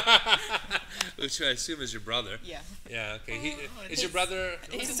 yeah, which I assume is your brother. Yeah. Yeah, okay. Is your brother?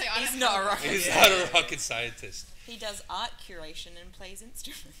 He's say, not a rocket. He's not a rocket scientist. He does art curation and plays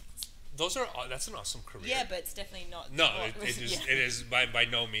instruments. That's an awesome career. Yeah, but it's definitely not. No, what it is. yeah. It is by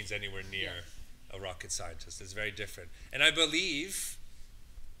no means anywhere near a rocket scientist. It's very different. And I believe.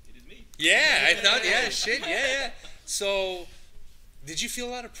 It is me. Yeah, I thought. Yeah, shit. Yeah. So, did you feel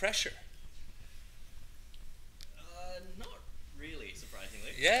a lot of pressure? Not really,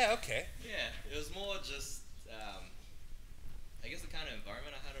 surprisingly. Yeah. Okay. Yeah, it was more just, I guess the kind of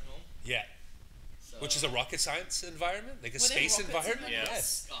environment I had at home. Yeah. So, Which is a rocket science environment, like a Were there space rockets in environment. the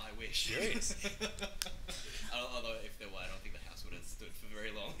Yes. Oh, I wish. Curious. Although if there were, I don't think the house would have stood for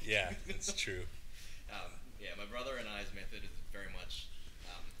very long. Yeah, that's true. Yeah, my brother and I's method is very much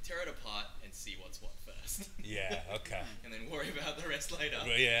tear it apart and see what's what first, Yeah. Okay. and then worry about the rest later.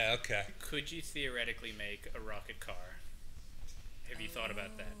 Yeah. Okay. Could you theoretically make a rocket car? Have you thought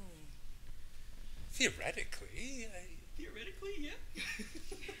about that? Theoretically, Theoretically, yeah.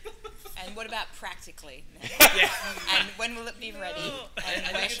 And what about practically? Yeah. And when will it be ready? And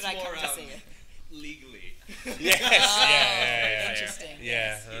I where think should it's I come more, to see it? legally. yes. Yeah. Interesting.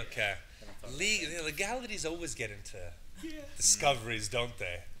 Yeah. Okay. Legalities always get into discoveries, don't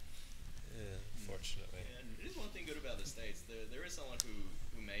they? Yeah, unfortunately. And there's one thing good about the States. There is someone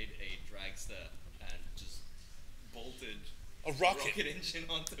who made a dragster and just bolted A a rocket rocket engine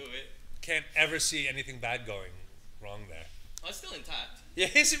onto it. can't ever see anything bad going wrong there. Oh, it's still intact. Yeah,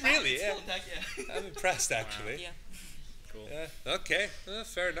 is it really? It's Yeah. still intact, yeah. I'm impressed, actually. Yeah. Cool. Yeah. Okay.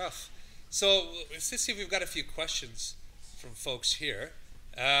 Fair enough. So let's just see if we've got a few questions from folks here.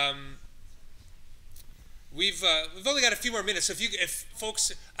 We've only got a few more minutes. So if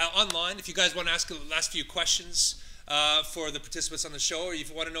folks online, if you guys want to ask the last few questions for the participants on the show, or if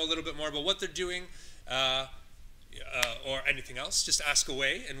you want to know a little bit more about what they're doing, or anything else, just ask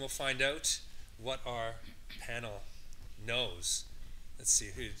away, and we'll find out what our panel knows. Let's see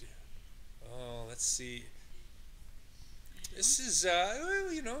who. Oh, let's see. This is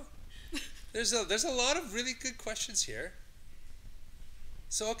well, you know, there's a lot of really good questions here.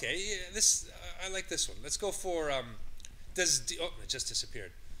 So okay, yeah, this I like this one. Let's go for oh, it just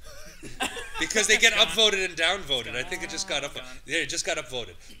disappeared. Because they get upvoted and downvoted. I think it just got upvoted. Yeah, it just got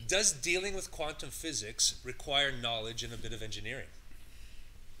upvoted. Does dealing with quantum physics require knowledge and a bit of engineering?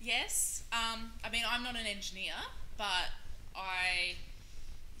 Yes. I mean, I'm not an engineer, but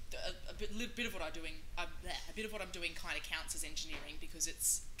a bit of what I'm doing, a bit of what I'm doing kind of counts as engineering because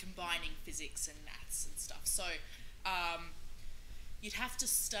it's combining physics and maths and stuff. So you'd have to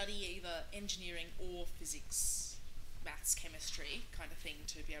study either engineering or physics, maths, chemistry kind of thing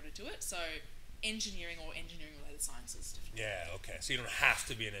to be able to do it. So engineering or engineering-related sciences. Definitely. Yeah, okay. So you don't have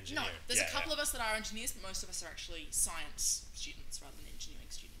to be an engineer. No, there's a couple of us that are engineers, but most of us are actually science students rather than engineering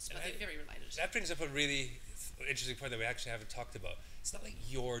students. But they're very related. That brings up a really interesting point that we actually haven't talked about. It's not like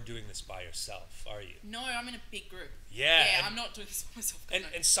you're doing this by yourself, are you? No, I'm in a big group. Yeah. Yeah, I'm not doing this by myself. And, no.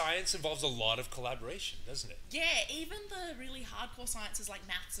 and science involves a lot of collaboration, doesn't it? Yeah, even the really hardcore sciences like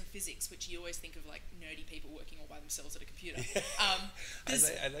maths and physics, which you always think of like nerdy people working all by themselves at a computer.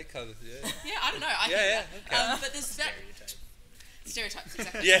 I like how. Yeah. Yeah, I don't know. I Yeah, think okay. but there's that stereotypes,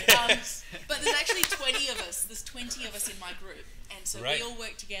 exactly. Yeah. But there's actually 20 of us. There's 20 of us in my group, and so Right. we all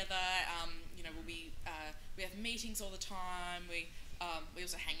work together. You know, we have meetings all the time. We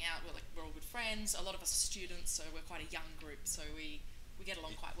also hang out. We're all good friends. A lot of us are students, so we're quite a young group. So we get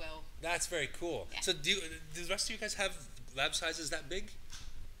along quite well. That's very cool. Yeah. So do the rest of you guys have lab sizes that big?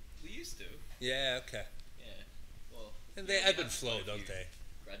 We used to. Yeah, okay. Yeah. Well. And they we ebb and have flow, quite a don't few they?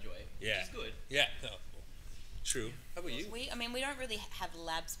 Graduate. Yeah. Which is good. Yeah, no. True. How about you? We don't really have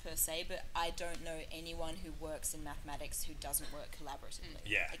labs per se, but I don't know anyone who works in mathematics who doesn't work collaboratively.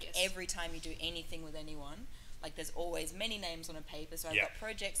 Yeah. Like Yes. every time you do anything with anyone, like there's always many names on a paper. So I've Yeah. got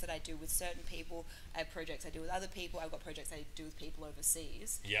projects that I do with certain people. I have projects I do with other people. I've got projects I do with people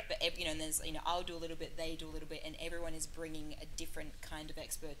overseas. Yeah. But and there's I'll do a little bit, they do a little bit, and everyone is bringing a different kind of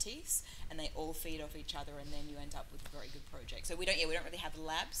expertise, and they all feed off each other, and then you end up with a very good project. So we don't really have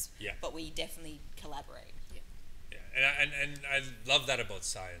labs. Yeah. But we definitely collaborate. Yeah, and I love that about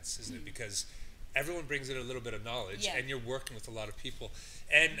science, isn't it? Because everyone brings in a little bit of knowledge, Yeah. and you're working with a lot of people.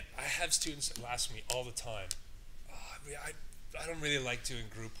 And I have students that ask me all the time, oh, I don't really like doing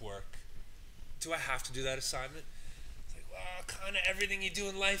group work. Do I have to do that assignment? It's like, well, kind of everything you do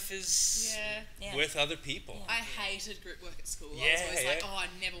in life is Yeah. with other people. I hated group work at school. I Yeah, was always like, yeah. oh, I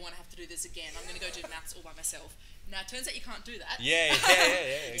never want to have to do this again. I'm going to go do maths all by myself. Now, it turns out you can't do that. Yeah,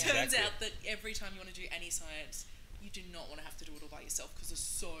 exactly. Turns out that every time you want to do any science, you do not want to have to do it all by yourself because there's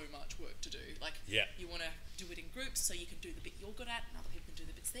so much work to do. Like, Yeah. you want to do it in groups so you can do the bit you're good at and other people can do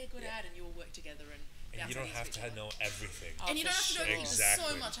the bits they're good at, and you all work together and And bounce you don't ideas have off to each other. know everything. Oh, And you for don't have to know sure. everything. There's so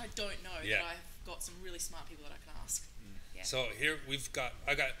Exactly. much I don't know Yeah. that I've got some really smart people that I can ask. Yeah. So here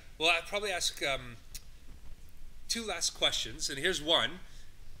I'll probably ask two last questions, and here's one.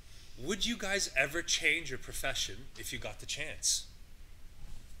 Would you guys ever change your profession if you got the chance?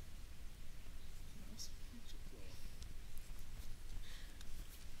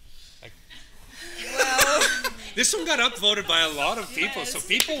 Well, This one got upvoted by a lot of people, Yeah, so this is a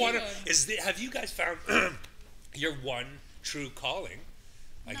people tricky want one. to. Have you guys found your one true calling,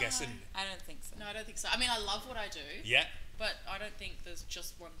 I guess. I don't think so. No, I don't think so. I mean, I love what I do. Yeah. But I don't think there's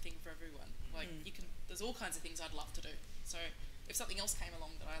just one thing for everyone. Like there's all kinds of things I'd love to do. So if something else came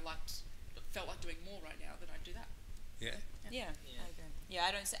along that I liked, but felt like doing more right now, then I'd do that. Yeah. Yeah, I agree. Yeah,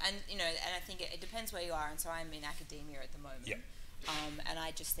 I don't say, and and I think it depends where you are. And so I'm in academia at the moment. Yeah. And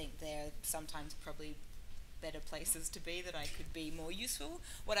I just think they're sometimes probably better places to be that I could be more useful.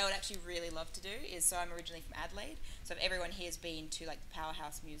 What I would actually really love to do is, so I'm originally from Adelaide, so if everyone here has been to like the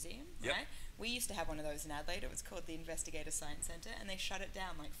Powerhouse Museum, Yep. right? We used to have one of those in Adelaide. It was called the Investigator Science Centre, and they shut it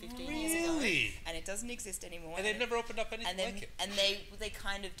down like 15 years ago. Really? And it doesn't exist anymore. And they've never opened up anything and then, like it. and they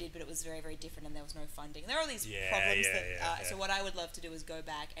kind of did, but it was very, very different, and there was no funding. There are all these Yeah, problems yeah, that. yeah. So what I would love to do is go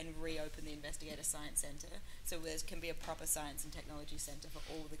back and reopen the Investigator Science Centre, so there can be a proper science and technology centre for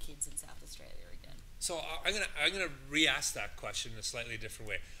all the kids in South Australia again. So I'm gonna re-ask that question in a slightly different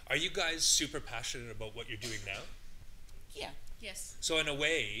way. Are you guys super passionate about what you're doing now? Yeah. Yes. So in a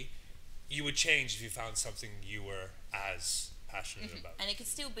way, you would change if you found something you were as passionate about. And it could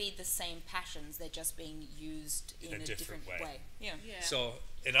still be the same passions, they're just being used in a different way. Yeah. Yeah. So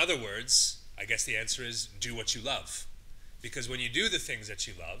in other words, I guess the answer is do what you love. Because when you do the things that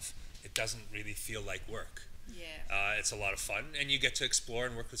you love, it doesn't really feel like work. Yeah. It's a lot of fun, and you get to explore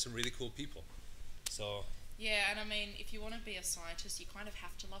and work with some really cool people. So Yeah, and I mean, if you want to be a scientist, you kind of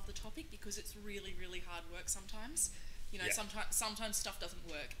have to love the topic because it's really, really hard work sometimes. Yeah. Sometimes stuff doesn't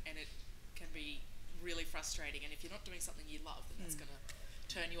work, and it can be really frustrating. And if you're not doing something you love, then that's going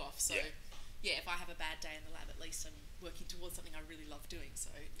to turn you off. So, yeah, if I have a bad day in the lab, at least I'm working towards something I really love doing.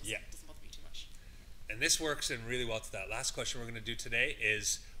 So it doesn't bother me too much. And this works in really well to that last question we're going to do today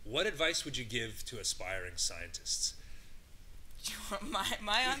is, what advice would you give to aspiring scientists?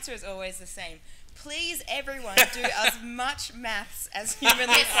 My answer is always the same. Please, everyone, do as much maths as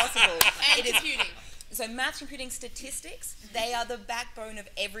humanly possible. And computing. So maths, computing, statistics, they are the backbone of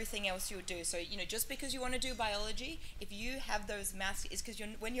everything else you'll do. So, just because you want to do biology, if you have those maths, it's because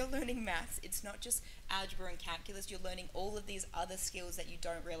when you're learning maths, it's not just algebra and calculus, you're learning all of these other skills that you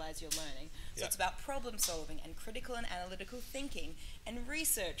don't realize you're learning. So it's about problem solving and critical and analytical thinking and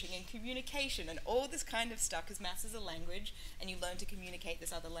researching and communication and all this kind of stuff, because maths is a language and you learn to communicate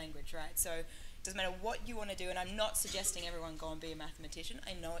this other language, right? So it doesn't matter what you want to do, and I'm not suggesting everyone go and be a mathematician.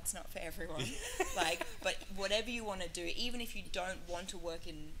 I know it's not for everyone. But whatever you want to do, even if you don't want to work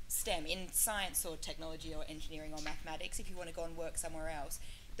in STEM, in science or technology or engineering or mathematics, if you want to go and work somewhere else,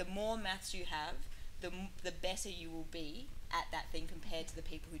 the more maths you have, the better you will be at that thing compared to the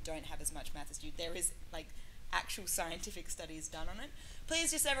people who don't have as much maths as you. There is actual scientific studies done on it.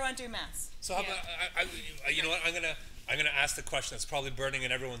 Please just everyone do maths. So how about, you know what, I'm gonna ask the question that's probably burning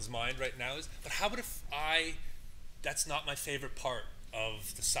in everyone's mind right now is, but how about if that's not my favorite part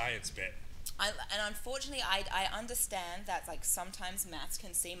of the science bit? And unfortunately, I understand that sometimes maths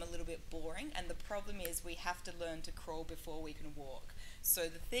can seem a little bit boring, and the problem is we have to learn to crawl before we can walk. So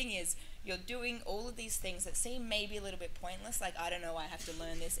the thing is, you're doing all of these things that seem maybe a little bit pointless, I don't know, I have to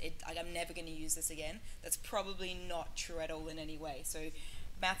learn this, I'm never going to use this again. That's probably not true at all in any way. So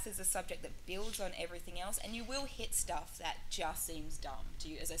maths is a subject that builds on everything else, and you will hit stuff that just seems dumb to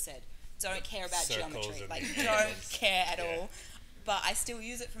you, as I said. Don't care about geometry, don't care at all. But I still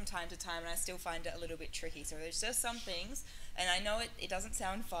use it from time to time, and I still find it a little bit tricky. So there's just some things, and I know it doesn't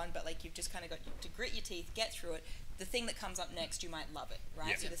sound fun, but you've just kind of got to grit your teeth, get through it. The thing that comes up next, you might love it, right?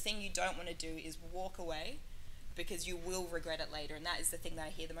 Yeah. So the thing you don't want to do is walk away, because you will regret it later, and that is the thing that I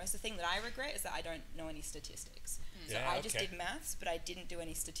hear the most. The thing that I regret is that I don't know any statistics. So I just did maths, but I didn't do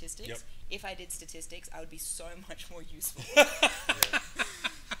any statistics. Yep. If I did statistics, I would be so much more useful.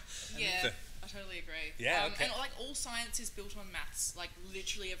 Yeah, I totally agree. Yeah, okay. And all science is built on maths.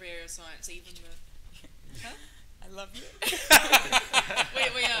 Literally every area of science, even the. Huh? I love you.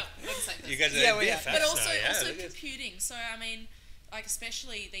 we are we're the same person. You guys are BFFs But also now, yeah, also computing. So I mean,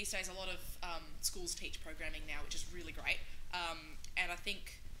 especially these days, a lot of schools teach programming now, which is really great. And I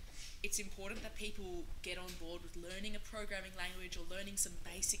think it's important that people get on board with learning a programming language or learning some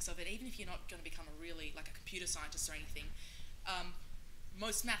basics of it, even if you're not going to become a computer scientist or anything.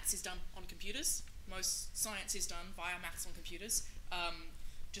 Most maths is done on computers. Most science is done via maths on computers.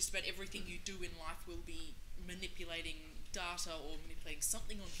 Just about everything you do in life will be manipulating data or manipulating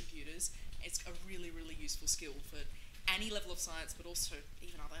something on computers. It's a really, really useful skill for any level of science, but also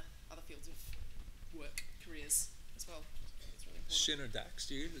even other fields of work, careers as well. It's really important. Shin or Dax,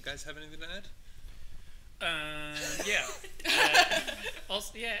 do you guys have anything to add?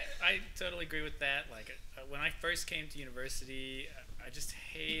 Also, I totally agree with that. When I first came to university, I just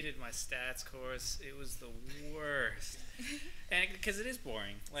hated my stats course. It was the worst. And because it is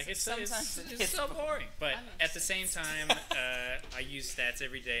boring. Like it's so boring. But at the same time, I use stats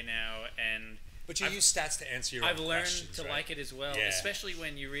every day now, and But you use stats to answer your I've own learned questions, to right? like it as well, Yeah. especially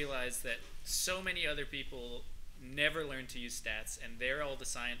when you realize that so many other people never learned to use stats, and they're all the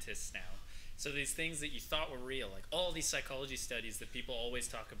scientists now. So these things that you thought were real, like all these psychology studies that people always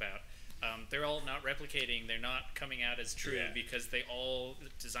talk about, they're all not replicating, they're not coming out as true because they all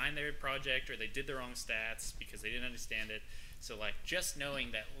designed their project or they did the wrong stats because they didn't understand it. So like just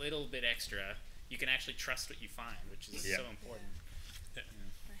knowing that little bit extra, you can actually trust what you find, which is so important. It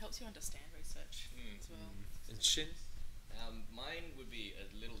helps you understand research as well. And Shin? Mine would be a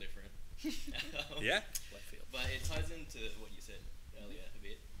little different. Yeah? Left field. But it ties into what you said earlier a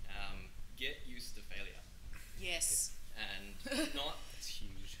bit. Get used to failure. Yes. And not It's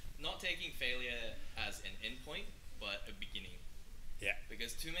huge. not taking failure as an endpoint, but a beginning. Yeah.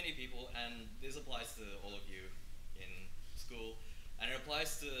 Because too many people, and this applies to all of you in school, and it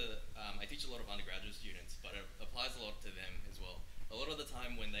applies to, I teach a lot of undergraduate students, but it applies a lot to them as well. A lot of the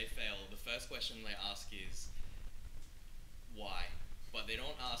time when they fail, the first question they ask is, why? But they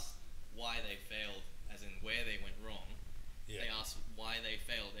don't ask why they failed, as in where they went wrong. Yeah. They ask why they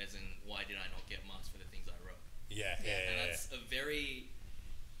failed, as in why did I not get marks for the things I wrote? And that's a very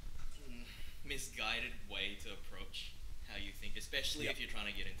misguided way to approach how you think, especially if you're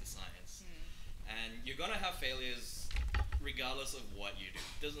trying to get into science. And you're gonna have failures regardless of what you do.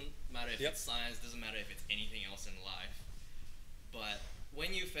 Doesn't matter if it's science, doesn't matter if it's anything else in life. But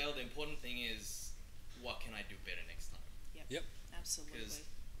when you fail, the important thing is, what can I do better next time? Yep. Absolutely. Because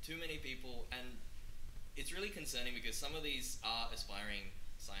too many people, and it's really concerning because some of these are aspiring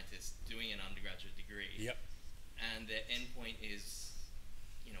scientists doing an undergraduate degree. Yep. And their end point is,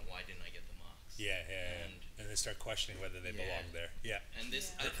 why didn't I get the marks? And they start questioning whether they belong there. Yeah. And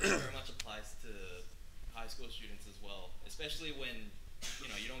this I think very much applies to high school students as well, especially when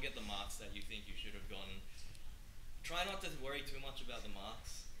you don't get the marks that you think you should have gotten. Try not to worry too much about the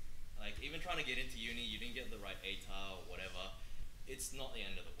marks. Like even trying to get into uni, you didn't get the right ATAR or whatever. It's not the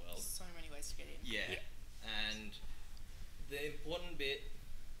end of the world. So many ways to get in. Yeah. And the important bit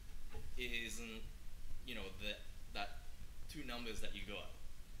isn't that two numbers that you got,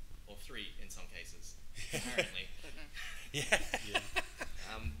 or three in some cases, apparently.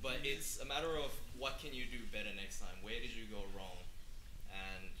 But it's a matter of what can you do better next time? Where did you go wrong?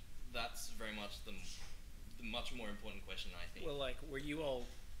 And that's very much the much more important question, I think. Well, like, were you all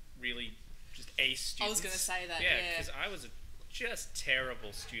really just A students? I was going to say that, Yeah, because I was a just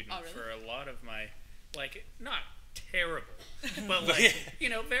terrible student really? for a lot of my, like, not terrible, but like,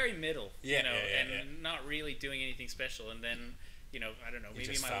 very middle, and not really doing anything special. And then, I don't know, maybe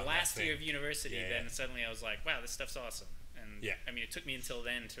just my found last that year thing. of university, then suddenly I was like, wow, this stuff's awesome. And I mean, it took me until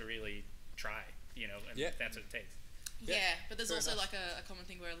then to really try, and that's what it takes. Yeah, but there's Fair also enough. like a common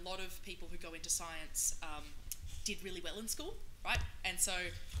thing where a lot of people who go into science did really well in school, right? And so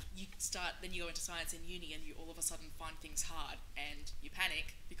then you go into science in uni and you all of a sudden find things hard and you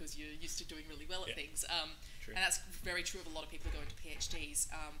panic because you're used to doing really well at things. True. And that's very true of a lot of people who go into PhDs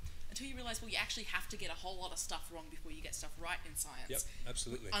until you realise, well, you actually have to get a whole lot of stuff wrong before you get stuff right in science. Yep,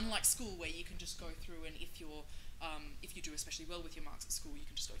 absolutely. Unlike school, where you can just go through, and if you do especially well with your marks at school, you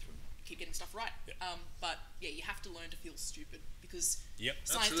can just go through and keep getting stuff right. But you have to learn to feel stupid because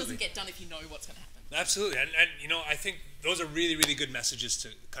science doesn't get done if you know what's going to happen. Absolutely, and I think those are really, really good messages to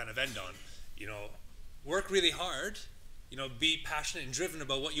kind of end on. Work really hard, be passionate and driven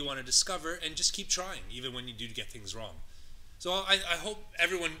about what you want to discover, and just keep trying, even when you do get things wrong. So I hope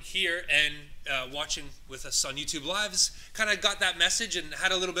everyone here and watching with us on YouTube Lives kind of got that message and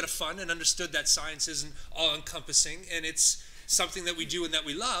had a little bit of fun and understood that science isn't all-encompassing, and it's something that we do and that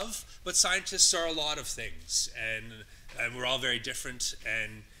we love, but scientists are a lot of things, and we're all very different,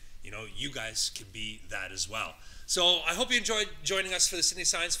 and you guys can be that as well. So I hope you enjoyed joining us for the Sydney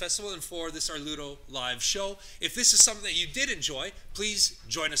Science Festival and for this Arludo live show. If this is something that you did enjoy, please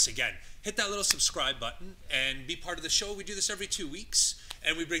join us again. Hit that little subscribe button and be part of the show. We do this every 2 weeks,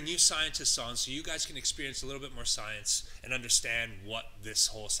 and we bring new scientists on so you guys can experience a little bit more science and understand what this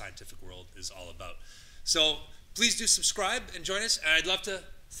whole scientific world is all about. So please do subscribe and join us. And I'd love to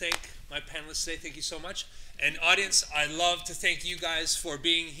thank my panelists today. Thank you so much. And audience, I'd love to thank you guys for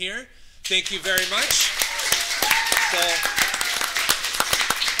being here. Thank you very much.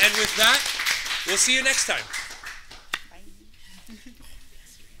 And with that, we'll see you next time.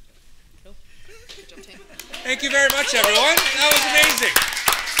 Thank you very much, everyone. That was amazing.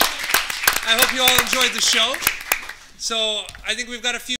 I hope you all enjoyed the show. So I think we've got a few